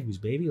gotcha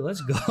waifus, baby.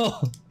 Let's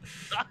go.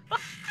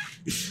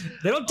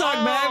 They don't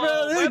talk back,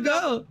 bro. Let's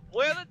go.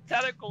 Where the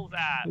tentacles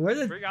at? Where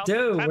the- Bring out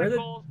dude, the where the-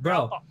 tentacles,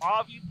 bro. bring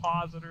out the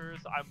ovipositors.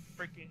 I'm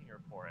freaking here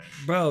for it.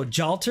 Bro,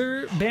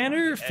 Jalter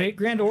banner, fake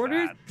Grand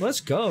Order.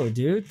 Let's go,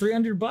 dude.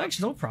 $300,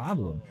 no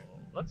problem.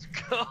 Let's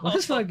go.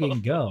 Let's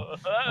fucking go.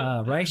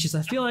 Righteous.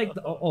 I feel like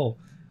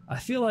I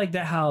feel like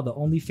that how the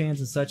OnlyFans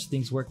and such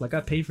things work. Like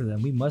I pay for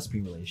them. We must be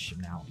in a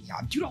relationship now. Yeah,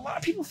 dude. A lot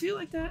of people feel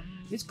like that.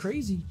 It's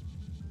crazy.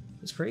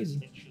 It's crazy.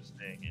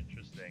 Interesting.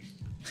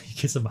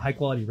 Get some high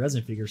quality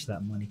resin figures for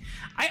that money.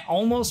 I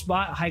almost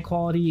bought a high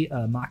quality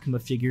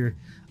Makima figure,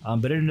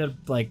 but it ended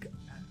up like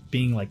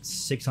being like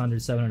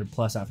 600, 700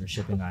 plus after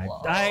shipping.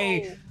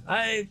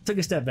 I took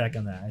a step back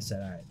on that. I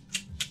said, all right.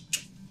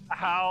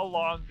 How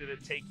long did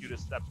it take you to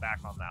step back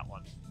on that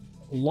one?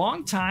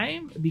 Long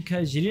time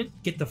because you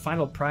didn't get the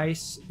final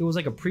price. It was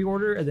like a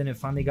pre-order and then it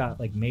finally got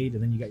like made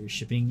and then you got your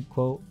shipping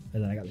quote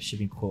and then I got the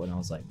shipping quote and I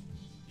was like,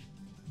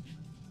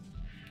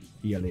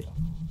 see you later.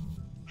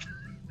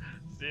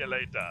 See you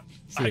later.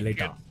 See you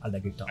later.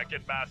 Alligator. I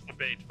can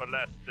masturbate for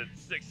less than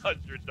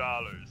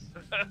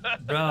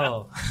 $600.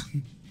 Bro.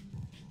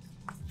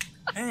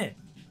 Man.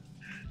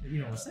 You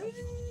know what I'm saying?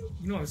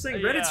 You know what I'm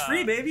saying? Reddit's Yeah.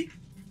 free, baby.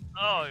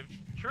 Oh,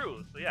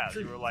 true. So yeah,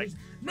 you were like,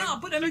 No,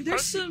 but I mean,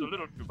 there's "This is some a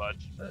little too much.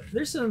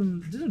 there's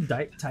some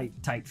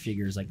tight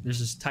figures. Like there's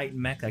this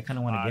Titan mech I kind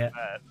of want to get.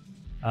 bet.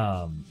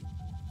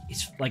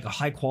 It's like a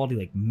high quality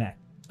like mech.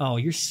 Oh,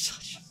 you're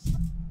such.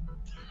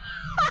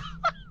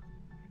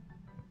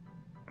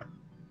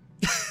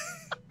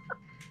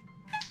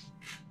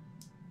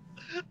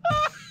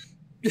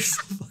 You're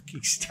so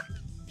fucking stupid.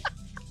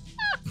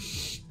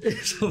 You're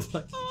so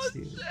fucking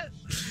stupid.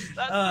 Shit.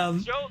 That's Um,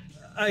 a joke.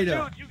 I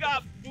know. Dude, you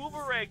got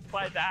boomeranged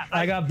by that.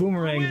 I got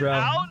boomerang, Went bro.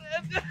 Out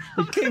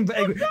and It came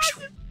back.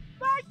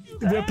 back you,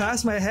 It went man.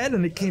 past my head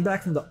and it came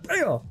back from the.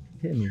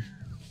 Hit me.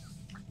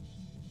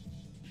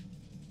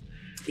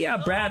 Yeah,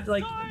 Brad.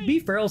 Like B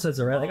Farrell says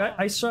it right. Like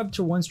I sub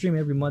to one stream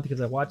every month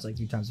because I watch like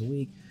 3 times a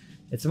week,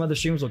 and some other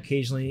streams will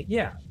occasionally.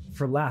 Yeah,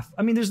 for laugh.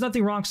 I mean, there's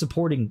nothing wrong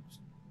supporting.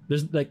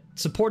 There's like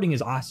supporting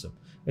is awesome,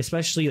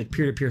 especially like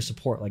peer-to-peer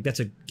support. Like that's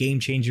a game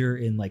changer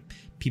in like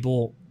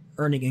people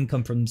earning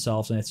income for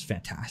themselves, and it's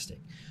fantastic.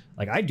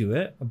 Like I do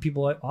it, and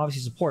people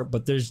obviously support,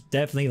 but there's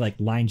definitely like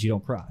lines you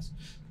don't cross,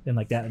 and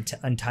like that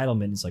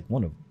entitlement is like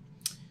one of them.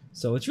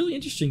 So it's really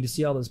interesting to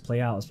see how this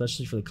play out,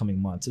 especially for the coming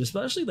months, and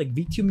especially like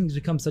VTubing has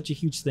become such a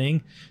huge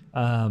thing.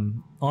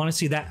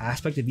 Honestly, that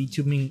aspect of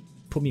VTubing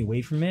put me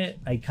away from it.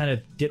 I kind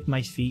of dipped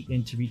my feet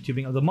into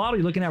VTubing. The model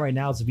you're looking at right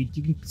now is you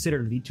can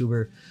consider it a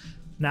VTuber.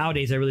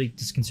 Nowadays, I really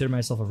just consider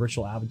myself a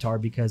virtual avatar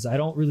because I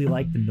don't really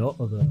like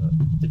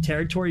the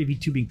territory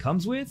VTubing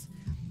comes with.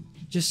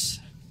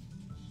 Just,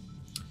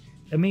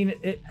 I mean,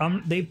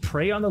 they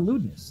prey on the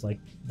lewdness. Like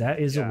that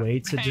is a way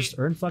to just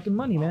earn fucking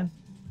money, man.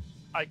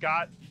 I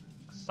got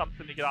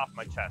something to get off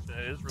my chest, and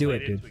it is Do it,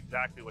 related dude. to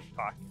exactly what you're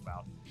talking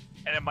about.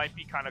 And it might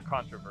be kind of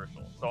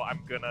controversial. So I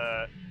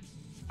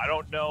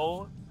don't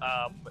know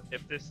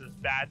if this is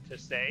bad to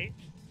say.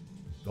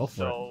 Go for it.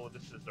 So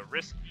this is a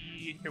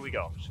risky. Here we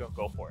go. I'm just gonna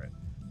go for it.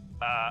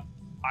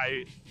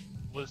 I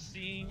was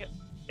seeing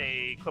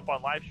a clip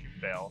on livestream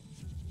fail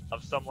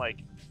of some I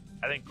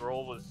think it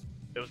was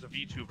a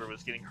VTuber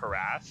was getting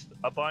harassed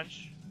a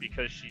bunch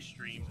because she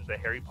streamed the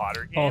Harry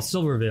Potter game. Oh,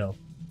 Silvervale.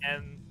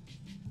 And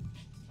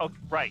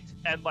right,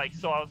 and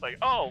so I was like,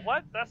 oh,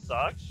 what? That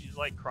sucks. She's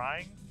like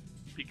crying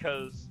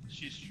because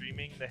she's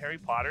streaming the Harry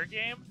Potter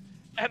game,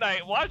 and I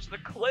watched the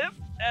clip,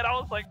 and I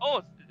was like,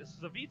 oh, this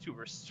is a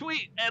VTuber,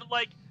 sweet, and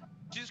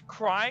she's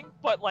crying,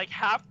 but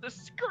half the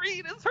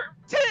screen is her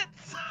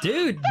tits,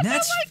 Dude,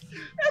 that's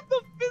and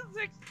the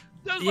physics.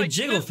 There's you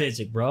jiggle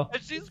physics, bro.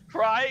 and she's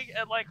crying,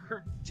 and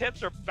her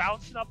tits are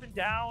bouncing up and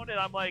down, and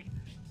I'm like,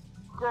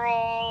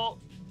 girl,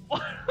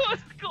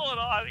 what's going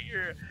on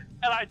here?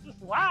 And I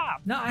just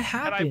laughed. No, I And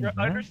happened.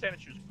 I understand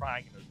that she was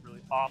crying in a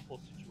really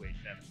awful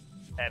situation,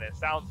 and it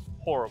sounds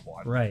horrible.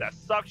 I mean, Right. that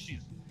sucks.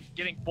 She's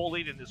getting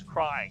bullied and is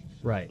crying.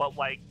 Right. But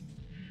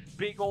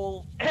big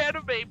old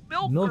anime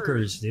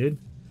Milkers, dude.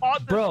 on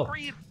the Bro.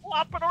 screen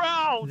flopping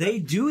around. They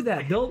do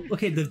that.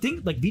 The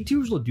thing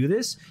VTubers will do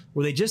this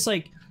where they just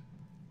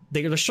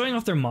they're showing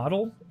off their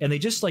model and they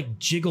just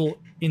jiggle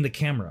in the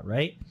camera,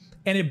 right?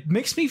 And it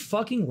makes me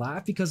fucking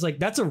laugh because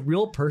that's a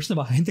real person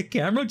behind the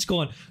camera just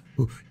going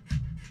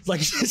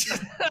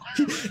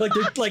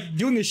they're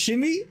doing a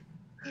shimmy.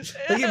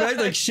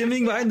 Imagine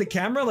shimmying behind the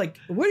camera.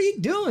 What are you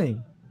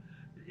doing?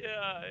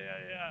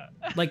 Yeah.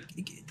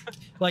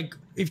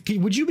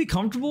 Would you be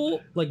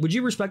comfortable? Would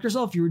you respect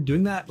yourself if you were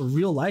doing that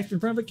real life in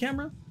front of a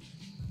camera?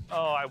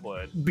 Oh, I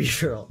would. Be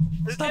real.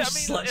 Stop I mean,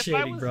 slut if I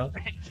shaming, was- bro.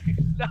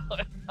 No,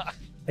 it's not.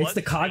 It's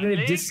the cognitive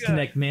shaming.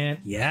 disconnect, man.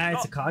 Yeah,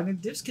 it's No. a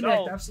cognitive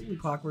disconnect. No. Absolutely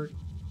clockwork.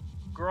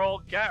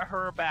 Girl, get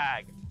her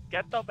bag.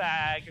 Get the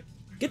bag.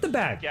 Get the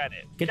bag. Get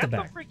it. Get the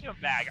bag. freaking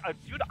bag.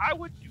 Dude, I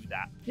would do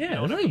that. Yeah, You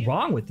know there's what I nothing mean?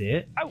 wrong with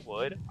it. I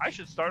would. I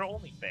should start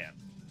OnlyFans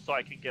so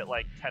I can get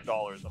like $10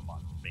 a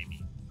month,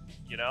 maybe.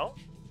 You know?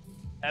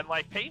 And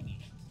like pay me.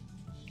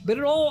 But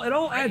it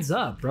all adds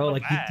up, bro.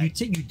 Like you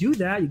do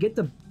that, you do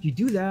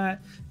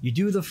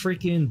the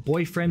freaking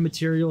boyfriend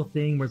material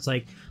thing where it's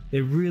like they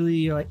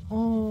really are like,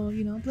 oh,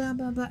 you know, blah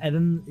blah blah, and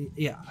then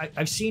yeah,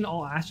 I've seen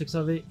all aspects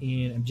of it,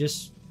 and I'm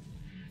just,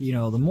 you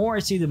know, the more I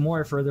see, the more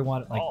I further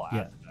want like All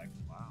yeah, aspects.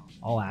 Wow.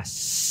 all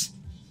aspects.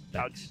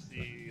 How'd you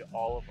see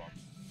all of them?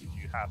 Did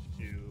you have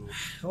to?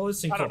 Oh, this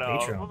thing I called don't know.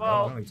 Patreon. Bro. Well, I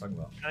don't know what you're talking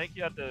about. I think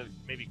you have to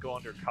maybe go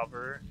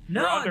undercover.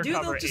 No, You're dude,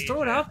 undercover just throw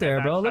it agent, out there,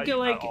 and bro. that's Look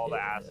how at you like got all the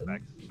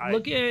aspects.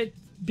 look at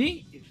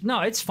being. No,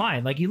 it's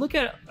fine. Like you look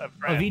at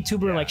a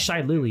VTuber like Shy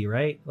Lily,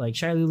 right? Like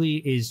Shy Lily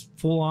is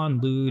full on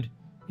lewd,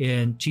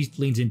 and she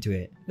leans into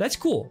it. That's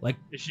cool. Like,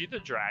 Is she the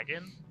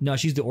dragon? no,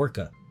 she's the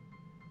orca.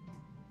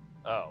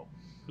 Oh,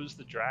 who's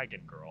the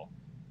dragon girl?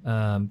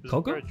 Isn't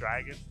Coco. there a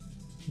dragon?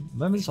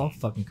 I mean, it's all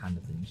fucking kind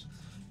of things.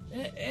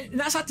 And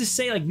that's not to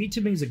say like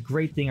VTubing is a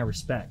great thing. I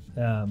respect.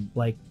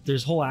 Like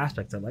there's whole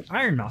aspects of like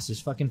Iron Mouse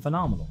is fucking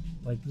phenomenal.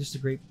 Like just a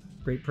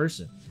great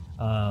person.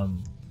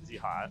 Is he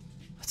hot?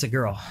 It's a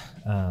girl.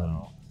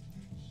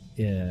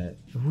 Yeah,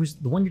 who's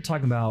the one you're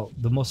talking about?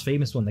 The most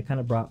famous one that kind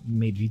of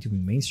made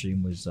VTubing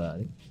mainstream was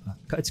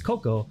it's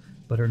Coco,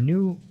 but her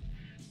new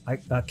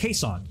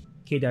K-Son,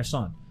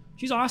 K-Son.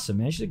 She's awesome,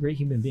 man. She's a great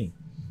human being.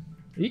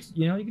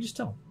 You know, you can just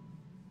tell.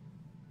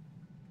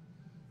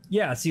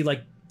 Yeah, see,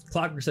 like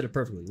Clockwork said it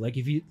perfectly. Like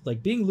if you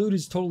like being lewd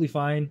is totally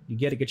fine. You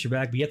get your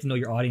back, but you have to know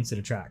your audience it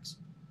attracts.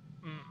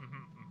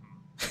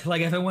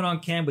 Like if I went on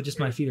cam with just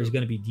my feet, there's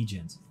gonna be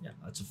degens. Yeah,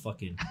 that's a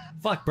fucking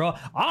fuck, bro.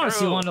 I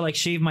honestly want to like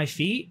shave my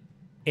feet,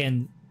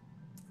 and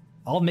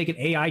I'll make an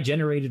AI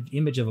generated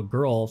image of a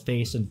girl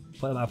face and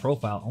put it on my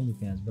profile.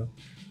 OnlyFans, bro.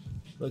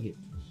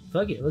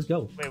 Fuck it. Let's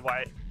go. Wait,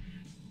 why?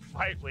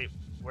 Wait,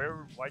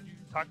 why'd you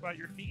talk about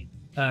your feet?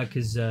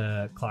 Because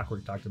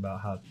Clockwork talked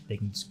about how they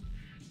can,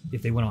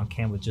 if they went on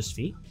cam with just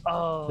feet,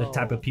 Oh. the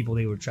type of people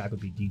they would attract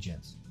would be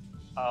degens.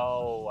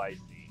 Oh, I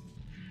see.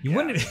 You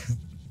wouldn't.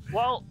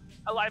 Well,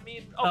 I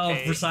mean, Oh,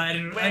 okay.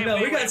 Poseidon. I Wait, know,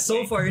 we wait, got wait, so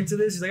wait. far into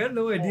this. He's like, I had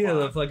no idea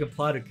Hold on. the fucking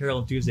plot of Carol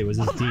and Tuesday was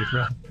this deep,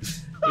 bro.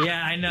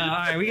 Yeah, I know. All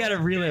right, we got to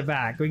reel it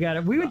back. We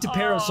went to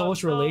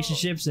parasocial no.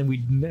 relationships, and we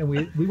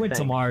went to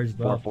Thanks Mars,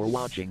 bro. for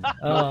watching.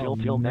 Oh,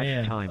 Till man.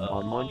 next time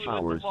on Munch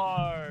Hours.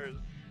 Mars.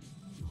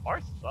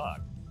 Mars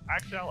sucks.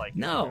 Actually, I like it.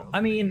 No,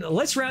 I mean,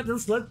 let's wrap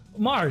this.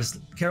 Mars,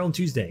 Carol and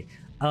Tuesday.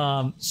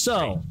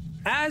 So,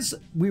 as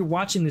we were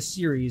watching this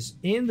series,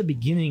 in the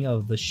beginning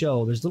of the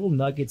show, there's little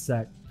nuggets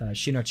that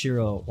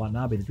Shinichiro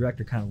Watanabe, the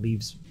director, kind of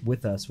leaves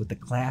with us with the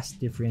class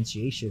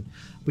differentiation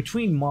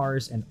between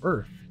Mars and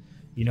Earth.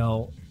 You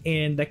know,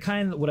 and that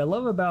kind of what I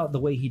love about the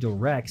way he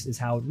directs is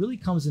how it really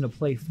comes into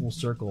play full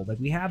circle. Like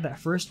we have that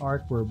first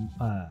arc where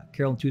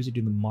Carol and Tuesday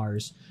do the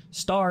Mars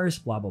stars,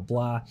 blah blah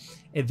blah,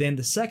 and then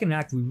the second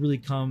act it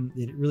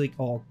really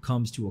all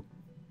comes to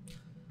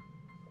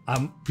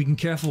a being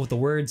careful with the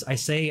words I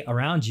say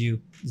around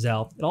you,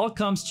 Zell. It all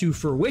comes to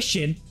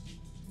fruition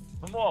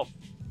Whoa.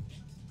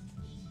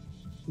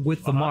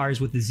 with the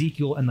Mars, with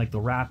Ezekiel, and like the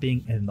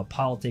rapping and the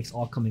politics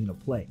all coming into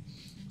play.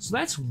 So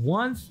that's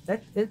one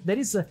that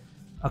is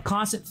a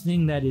constant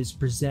thing that is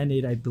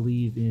presented, I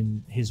believe,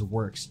 in his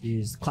works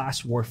is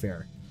class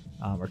warfare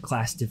or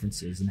class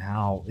differences and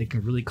how it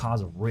can really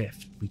cause a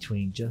rift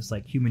between just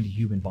like human to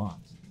human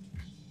bonds.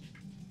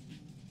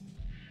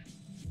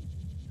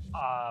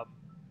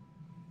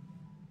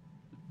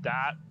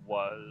 That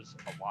was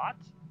a lot,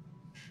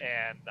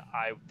 and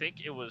I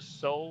think it was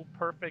so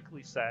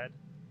perfectly said,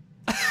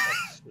 and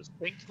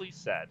distinctly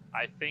said.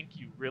 I think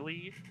you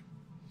really,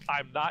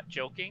 I'm not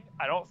joking.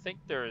 I don't think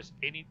there's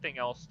anything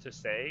else to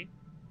say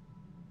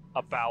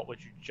about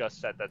what you just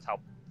said. That's how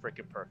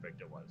freaking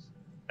perfect it was.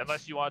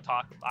 Unless you want to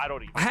talk, I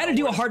don't even. I had to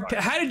do a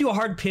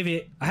hard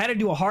pivot. I had to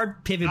do a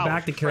hard pivot That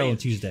back to was Carol and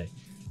crazy. Tuesday.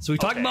 So we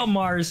talked Okay. about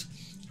Mars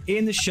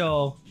in the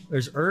show.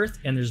 There's Earth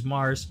and there's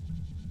Mars.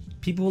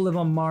 People who live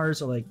on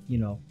Mars are like, you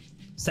know,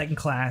 second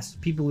class.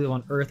 People who live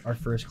on Earth are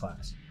first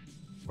class.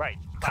 Right.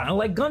 Kind of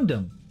like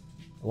Gundam.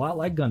 A lot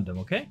like Gundam,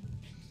 okay?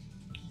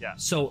 Yeah.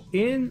 So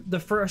in the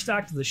first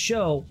act of the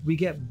show, we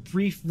get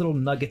brief little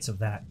nuggets of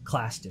that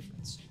class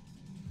difference.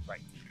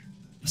 Right.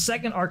 The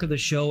second arc of the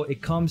show,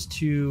 it comes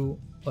to,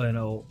 you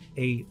know,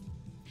 a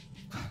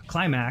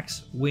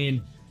climax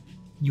when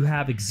you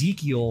have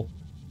Ezekiel,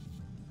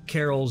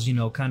 Carol's, you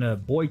know, kind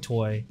of boy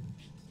toy,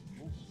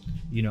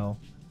 you know,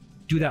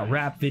 do that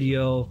rap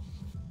video.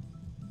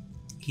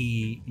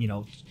 He, you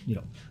know,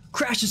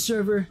 crash the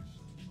server,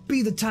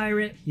 be the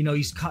tyrant. You know,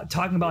 he's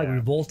talking about like Yeah.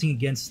 revolting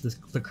against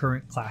the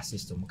current class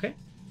system. Okay.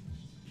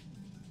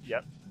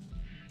 Yep.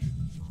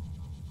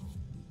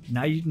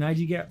 Now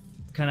you get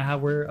kind of how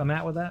I'm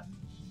at with that.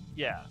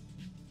 Yeah.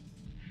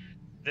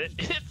 It's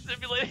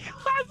simulating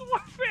class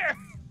warfare.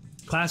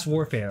 Class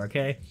warfare.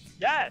 Okay.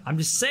 Yeah. I'm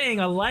just saying,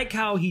 I like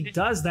how he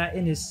does that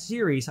in his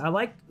series. I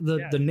like the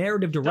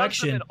narrative Does them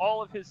direction. in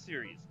all of his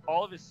series.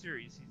 All of his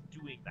series,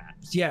 doing that.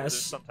 Yes.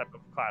 There's some type of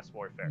class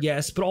warfare.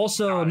 Yes, but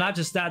also not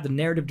just that, the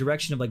narrative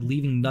direction of like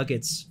leaving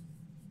nuggets,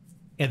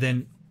 and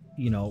then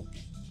you're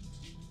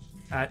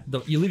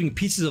leaving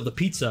pieces of the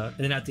pizza,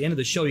 and then at the end of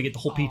the show you get the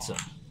whole pizza.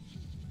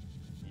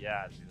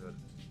 Yeah, dude.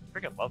 I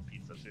freaking love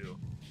pizza too.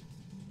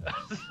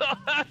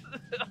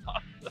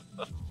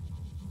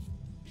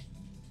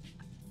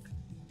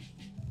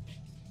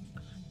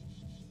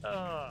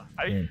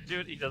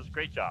 Dude, he does a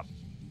great job,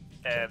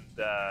 and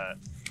yeah,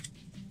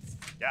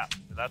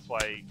 and that's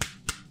why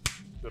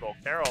good old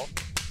Carol.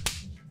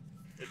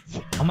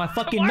 On my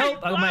fucking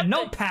my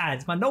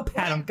notepad. My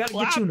notepad. I'm gonna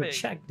get you in a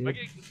check, dude. Am I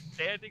getting a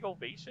standing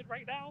ovation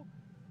right now?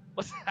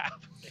 What's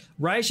happening?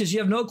 Rice says you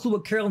have no clue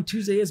what Carol and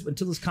Tuesday is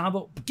until this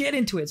combo. Get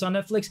into it. It's on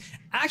Netflix.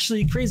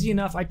 Actually, crazy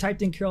enough, I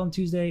typed in Carol and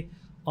Tuesday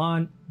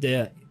on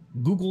the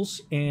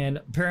Googles, and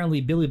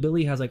apparently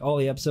Billy has like all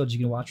the episodes you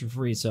can watch for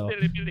free. So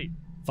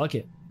fuck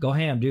it. Go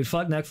ham, dude.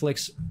 Fuck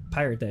Netflix.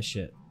 Pirate that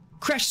shit.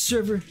 Crash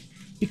server.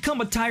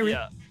 Become a tyrant.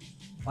 Yeah.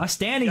 I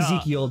stand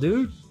Ezekiel,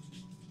 dude.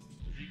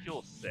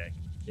 Ezekiel's sick.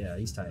 Yeah,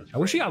 he's tight. I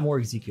wish he got more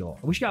Ezekiel.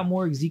 I wish he got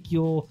more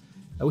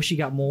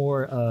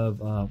of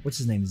what's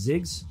his name?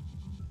 Ziggs?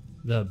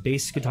 The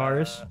bass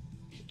guitarist.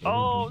 Ziggs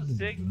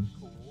was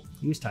cool.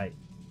 He was tight.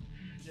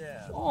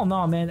 Yeah. Oh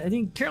no, man. I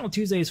think Carol and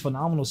Tuesday is a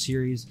phenomenal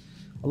series.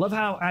 I love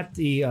how at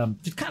the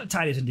just kind of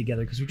tied it in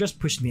together because we're just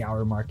pushing the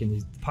hour mark in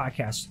the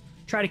podcast.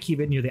 Try to keep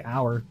it near the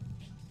hour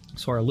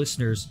so our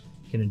listeners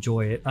can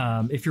enjoy it.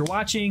 If you're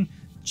watching,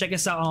 check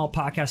us out on all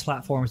podcast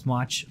platforms.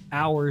 Watch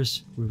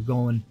Hours. We're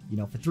going,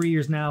 for 3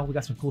 years now. We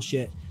got some cool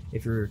shit.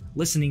 If you're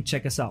listening,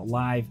 check us out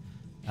live.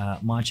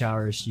 Munch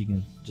Hours. You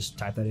can just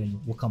type that in.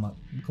 We'll come up.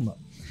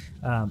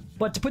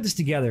 But to put this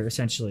together,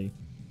 essentially,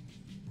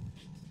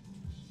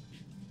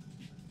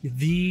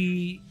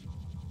 we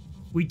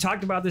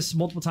talked about this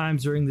multiple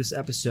times during this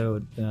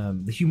episode.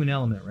 The human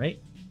element, right?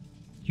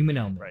 Human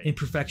element. Right.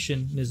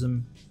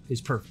 Imperfectionism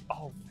is perfect.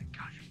 Oh my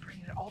gosh, you're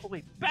bringing it all the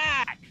way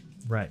back.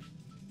 Right.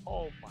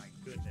 Oh my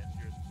goodness,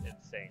 you're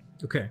insane.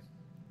 Okay.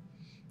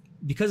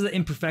 Because of the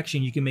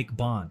imperfection, you can make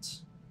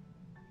bonds.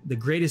 The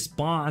greatest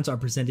bonds are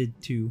presented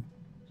to,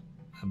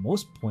 at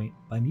most point,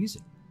 by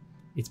music.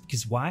 It's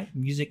because why?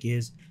 Music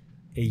is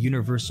a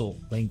universal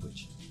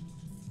language.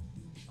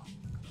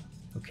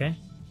 Okay?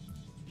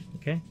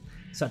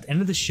 So at the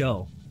end of the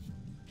show,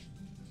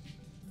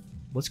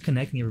 what's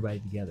connecting everybody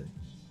together?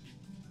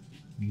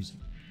 Music.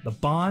 The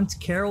bonds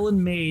Carol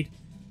and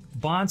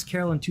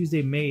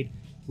Tuesday made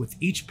with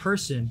each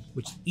person,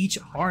 each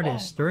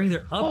artist during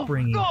their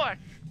upbringing. Oh my God.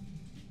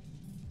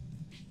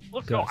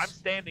 Let's go. I'm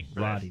standing for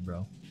Roddy, this.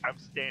 bro. I'm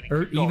standing.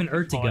 Even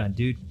Ertegun,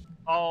 dude.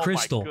 Oh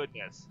Crystal. my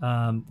goodness.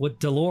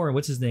 What DeLorean?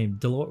 What's his name?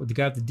 DeLorean, the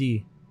guy with the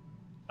D.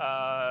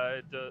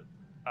 The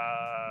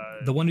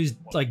one who's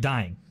like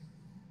dying.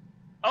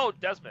 Oh,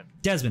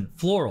 Desmond.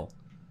 Floral.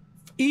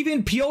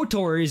 Even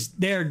Piotr is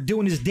there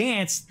doing his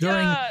dance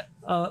during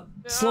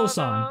slow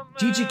song.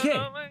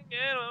 GGK.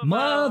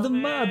 Mother,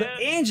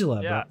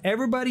 Angela. Yeah. Bro.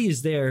 Everybody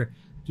is there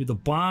through the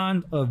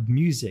bond of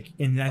music,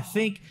 and I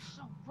think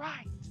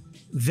Right.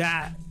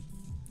 that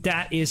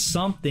is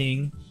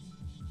something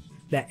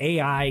that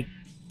AI,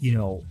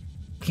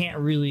 can't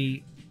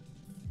really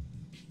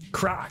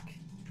crack.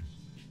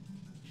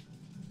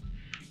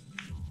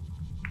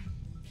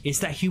 It's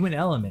that human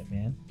element,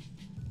 man.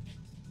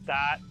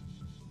 That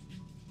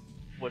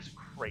was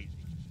crazy.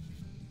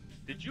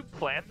 Did you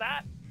plan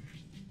that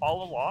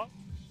all along?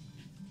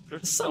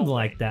 There's Something no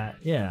like way. that,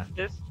 yeah.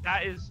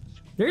 That is.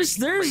 There's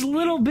a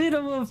little bit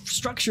of a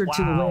structure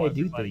to the way I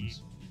do everybody.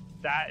 things.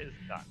 That is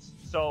nuts.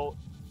 So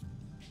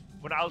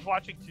when I was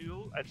watching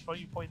too, it's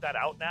funny you point that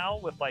out now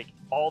with like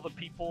all the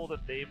people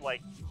that they've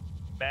like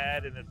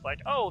met, and it's like,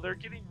 oh, they're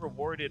getting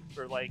rewarded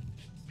for like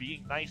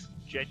being nice,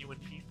 genuine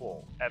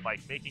people and like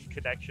making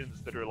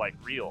connections that are like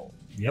real,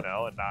 Yep.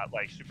 and not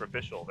like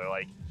superficial. They're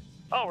like,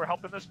 oh, we're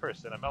helping this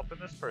person, I'm helping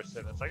this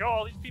person. It's like, oh,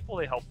 all these people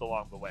they helped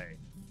along the way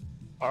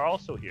are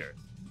also here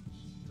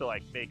to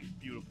like make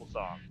beautiful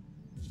songs.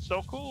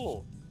 So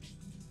cool.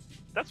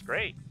 That's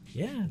great.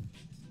 Yeah,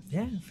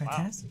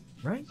 fantastic,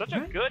 right? Such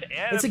right? a good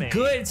anime.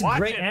 It's a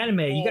great anime.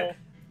 You got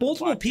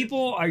multiple Watch it.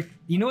 people are.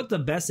 You know what the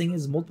best thing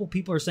is? Multiple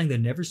people are saying they've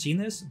never seen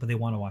this, but they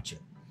want to watch it.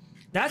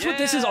 That's what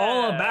this is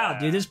all about,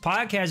 dude. This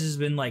podcast has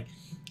been like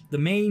the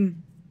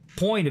main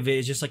point of it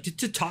is just like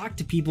to talk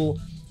to people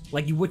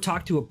like you would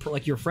talk to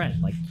your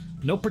friend. Like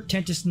no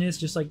pretentiousness,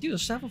 just like, dude,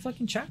 let's have a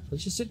fucking chat.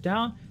 Let's just sit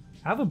down,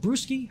 have a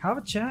brewski, have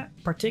a chat,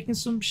 partake in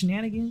some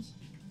shenanigans.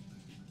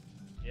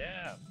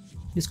 Yeah.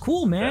 It's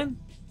cool, man.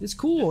 It's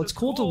cool. It's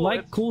cool to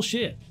like cool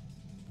shit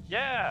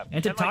Yeah.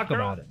 and to like, talk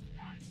about it.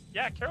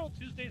 Yeah, Carol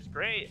Tuesday's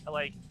great.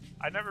 Like,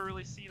 I've never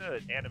really seen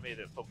an anime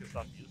that focused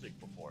on music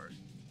before.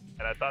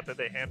 And I thought that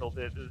they handled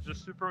it. It was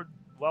just super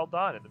well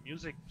done. And the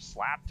music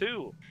slapped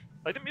too.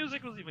 Like, the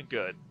music was even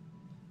good.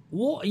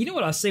 Well, you know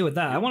what I'll say with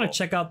that? I want to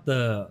Beautiful. check out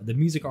the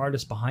music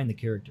artists behind the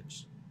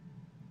characters.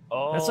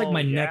 Oh, That's like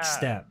my next yeah.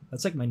 step.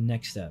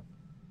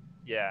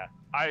 Yeah.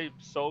 I'm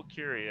so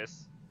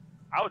curious.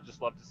 I would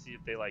just love to see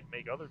if they, like,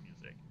 make other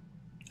music.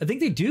 I think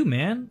they do,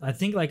 man. I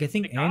think They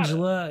got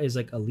Angela is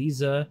like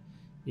Aliza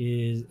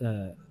is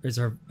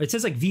her. It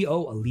says like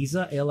VO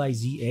Aliza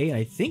Liza, and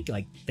I think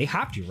like they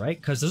have to, right?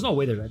 Because there's no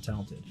way they're that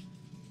talented.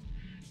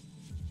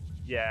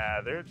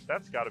 Yeah,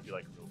 that's got to be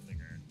like a real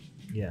singer.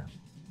 Yeah.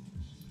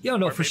 Yeah,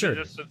 no, Or for maybe sure.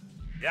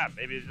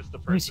 Maybe it's just the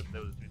me person see.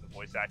 that was doing the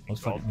voice acting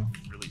Let's who also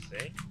fucking- really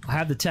sing. I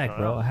have the tech,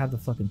 bro. I have the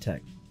fucking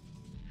tech.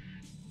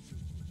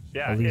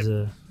 Yeah,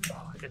 Aliza.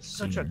 it's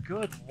such a singer.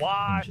 good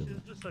watch. Angela.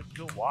 It's just a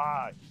good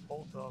watch. It's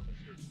wholesome.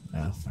 It's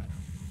just, Fine.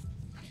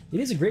 It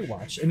is a great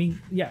watch. I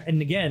mean, yeah,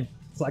 and again,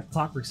 like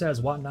Clockwork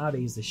says,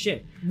 Watanabe is the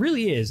shit.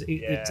 Really is.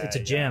 It's a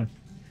gem.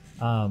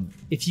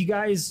 If you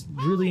guys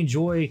really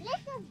enjoy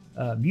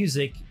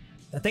music,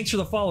 thanks for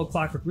the follow,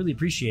 Clockwork. Really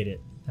appreciate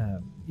it.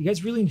 You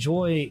guys really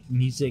enjoy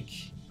music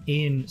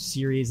in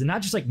series, and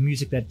not just like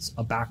music that's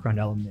a background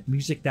element,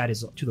 music that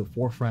is to the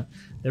forefront,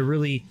 that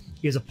really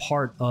is a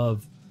part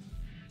of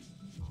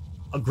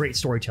a great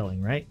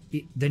storytelling, right?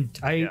 Then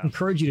I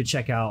encourage you to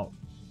check out.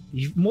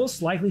 You've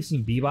most likely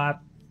seen Bebop.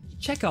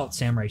 Check out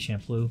Samurai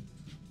Champloo.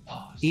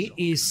 It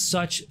is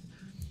such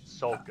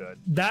so good.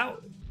 that.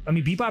 I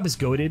mean, Bebop is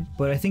goated,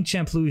 but I think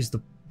Champloo is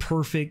the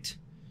perfect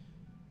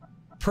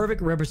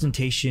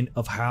representation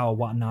of how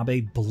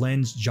Watanabe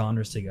blends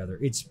genres together.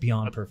 It's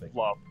beyond perfect.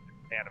 Love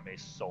anime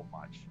so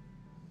much.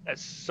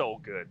 That's so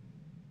good.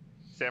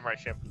 Samurai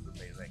Champloo is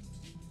amazing.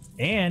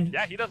 And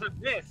Yeah, he doesn't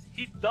miss.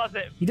 He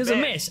doesn't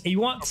miss. And you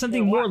want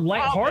something more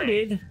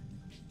lighthearted?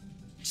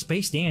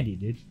 Space Dandy,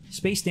 dude.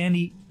 Space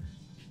Dandy,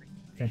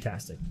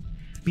 fantastic.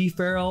 B.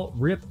 Farrell,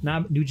 Rip,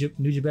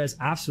 Nujabes,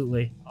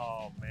 absolutely,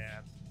 Oh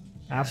man.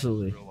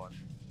 absolutely. Real one.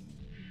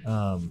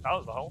 Um, That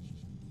was the whole.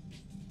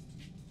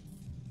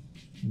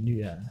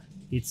 yeah,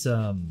 it's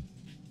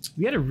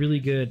we had a really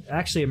good.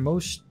 Actually, our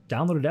most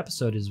downloaded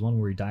episode is one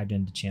where we dived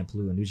into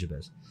Champloo and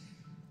Nujabes.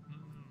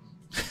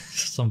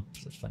 Some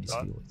funny That's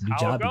skill.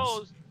 how it Nujabes.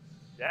 goes.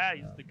 Yeah,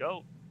 he's the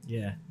goat.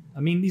 Yeah, I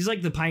mean, he's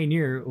like the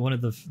pioneer, one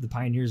of the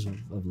pioneers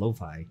of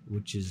lo-fi,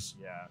 which is.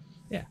 Yeah.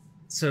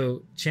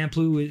 So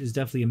Champloo is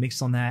definitely a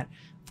mix on that.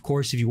 Of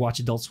course, if you watch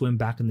Adult Swim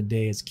back in the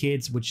day as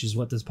kids, which is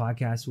what this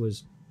podcast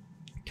was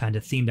kind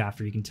of themed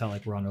after, you can tell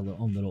like we're on our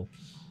own little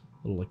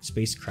like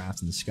spacecraft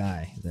in the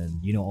sky. Then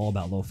you know all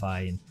about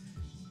lo-fi and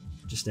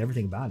just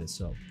everything about it.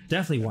 So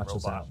definitely watch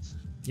this out. Robots.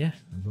 Yeah,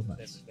 and robots.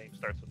 His name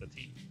starts with a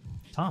T.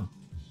 Tom.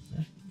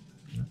 Yeah.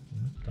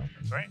 Tom.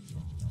 That's right.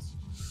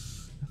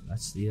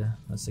 That's the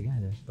guy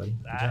there, buddy.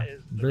 Good That job.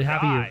 is I'm the really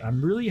happy. guy.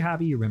 I'm really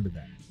happy you remembered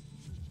that.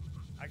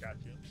 I got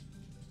you.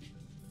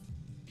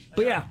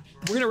 But yeah,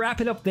 we're gonna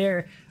wrap it up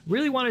there.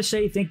 Really want to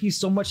say thank you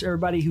so much to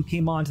everybody who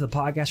came on to the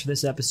podcast for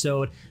this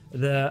episode.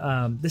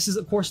 This is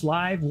of course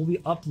live. We'll be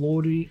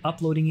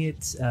uploading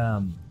it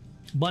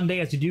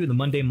Monday as we do the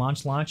Monday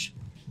launch.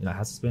 You know, it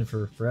has been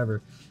for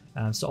forever.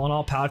 So on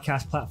all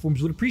podcast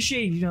platforms, would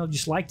appreciate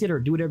just liked it or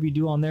do whatever you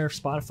do on there,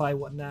 Spotify,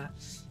 whatnot.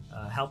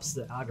 Helps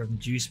the algorithm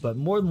juice. But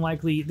more than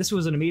likely, this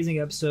was an amazing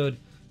episode.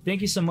 Thank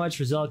you so much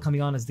for Zella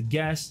coming on as the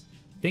guest.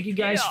 Thank you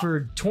guys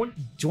for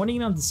joining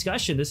in on the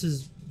discussion. This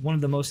is one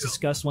of the most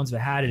discussed ones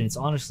I've had, and it's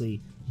honestly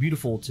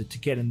beautiful to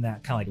get in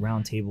that kind of like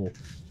round table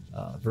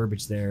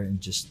verbiage there and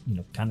just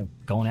kind of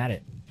going at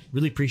it.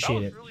 Really appreciate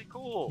That it. was really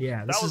cool.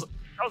 Yeah, that was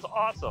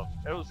awesome.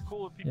 It was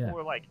cool if people Yeah.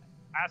 were like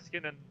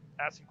asking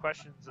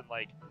questions and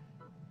like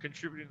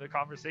contributing to the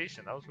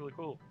conversation. That was really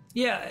cool.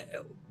 Yeah,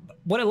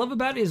 what I love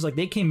about it is like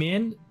they came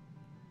in,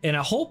 and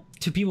I hope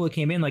to people that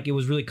came in like it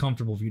was really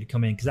comfortable for you to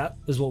come in, because that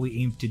is what we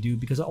aim to do.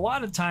 Because a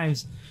lot of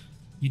times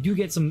you do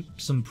get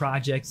some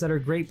projects that are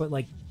great, but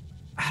like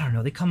I don't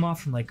know, they come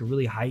off from like a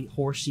really high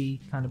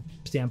horsey kind of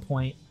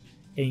standpoint,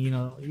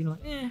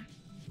 and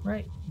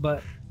right?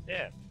 But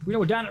Yeah.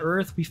 we're down to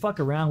earth. We fuck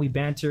around, we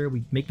banter,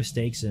 we make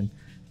mistakes, and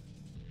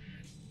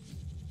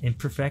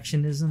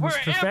imperfectionism is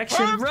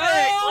perfection, imperfect!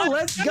 bro.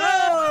 Let's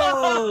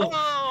go.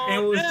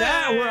 And with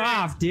that, we're Yay!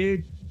 off,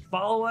 dude.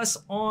 Follow us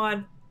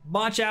on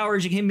Launch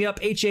Hours. You can hit me up,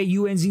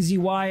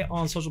 HAUNZZY,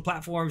 on social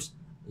platforms.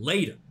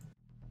 Later.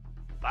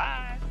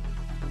 Bye.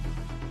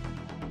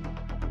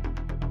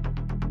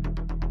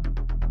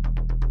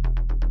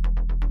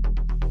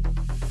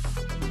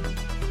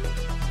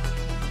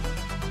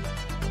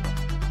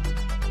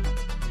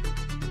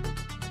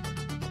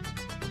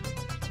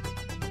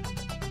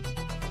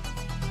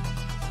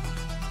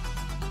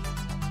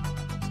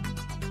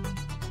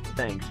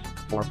 Thanks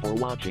for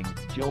watching.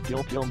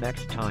 Till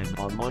next time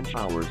on Launch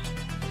Hours.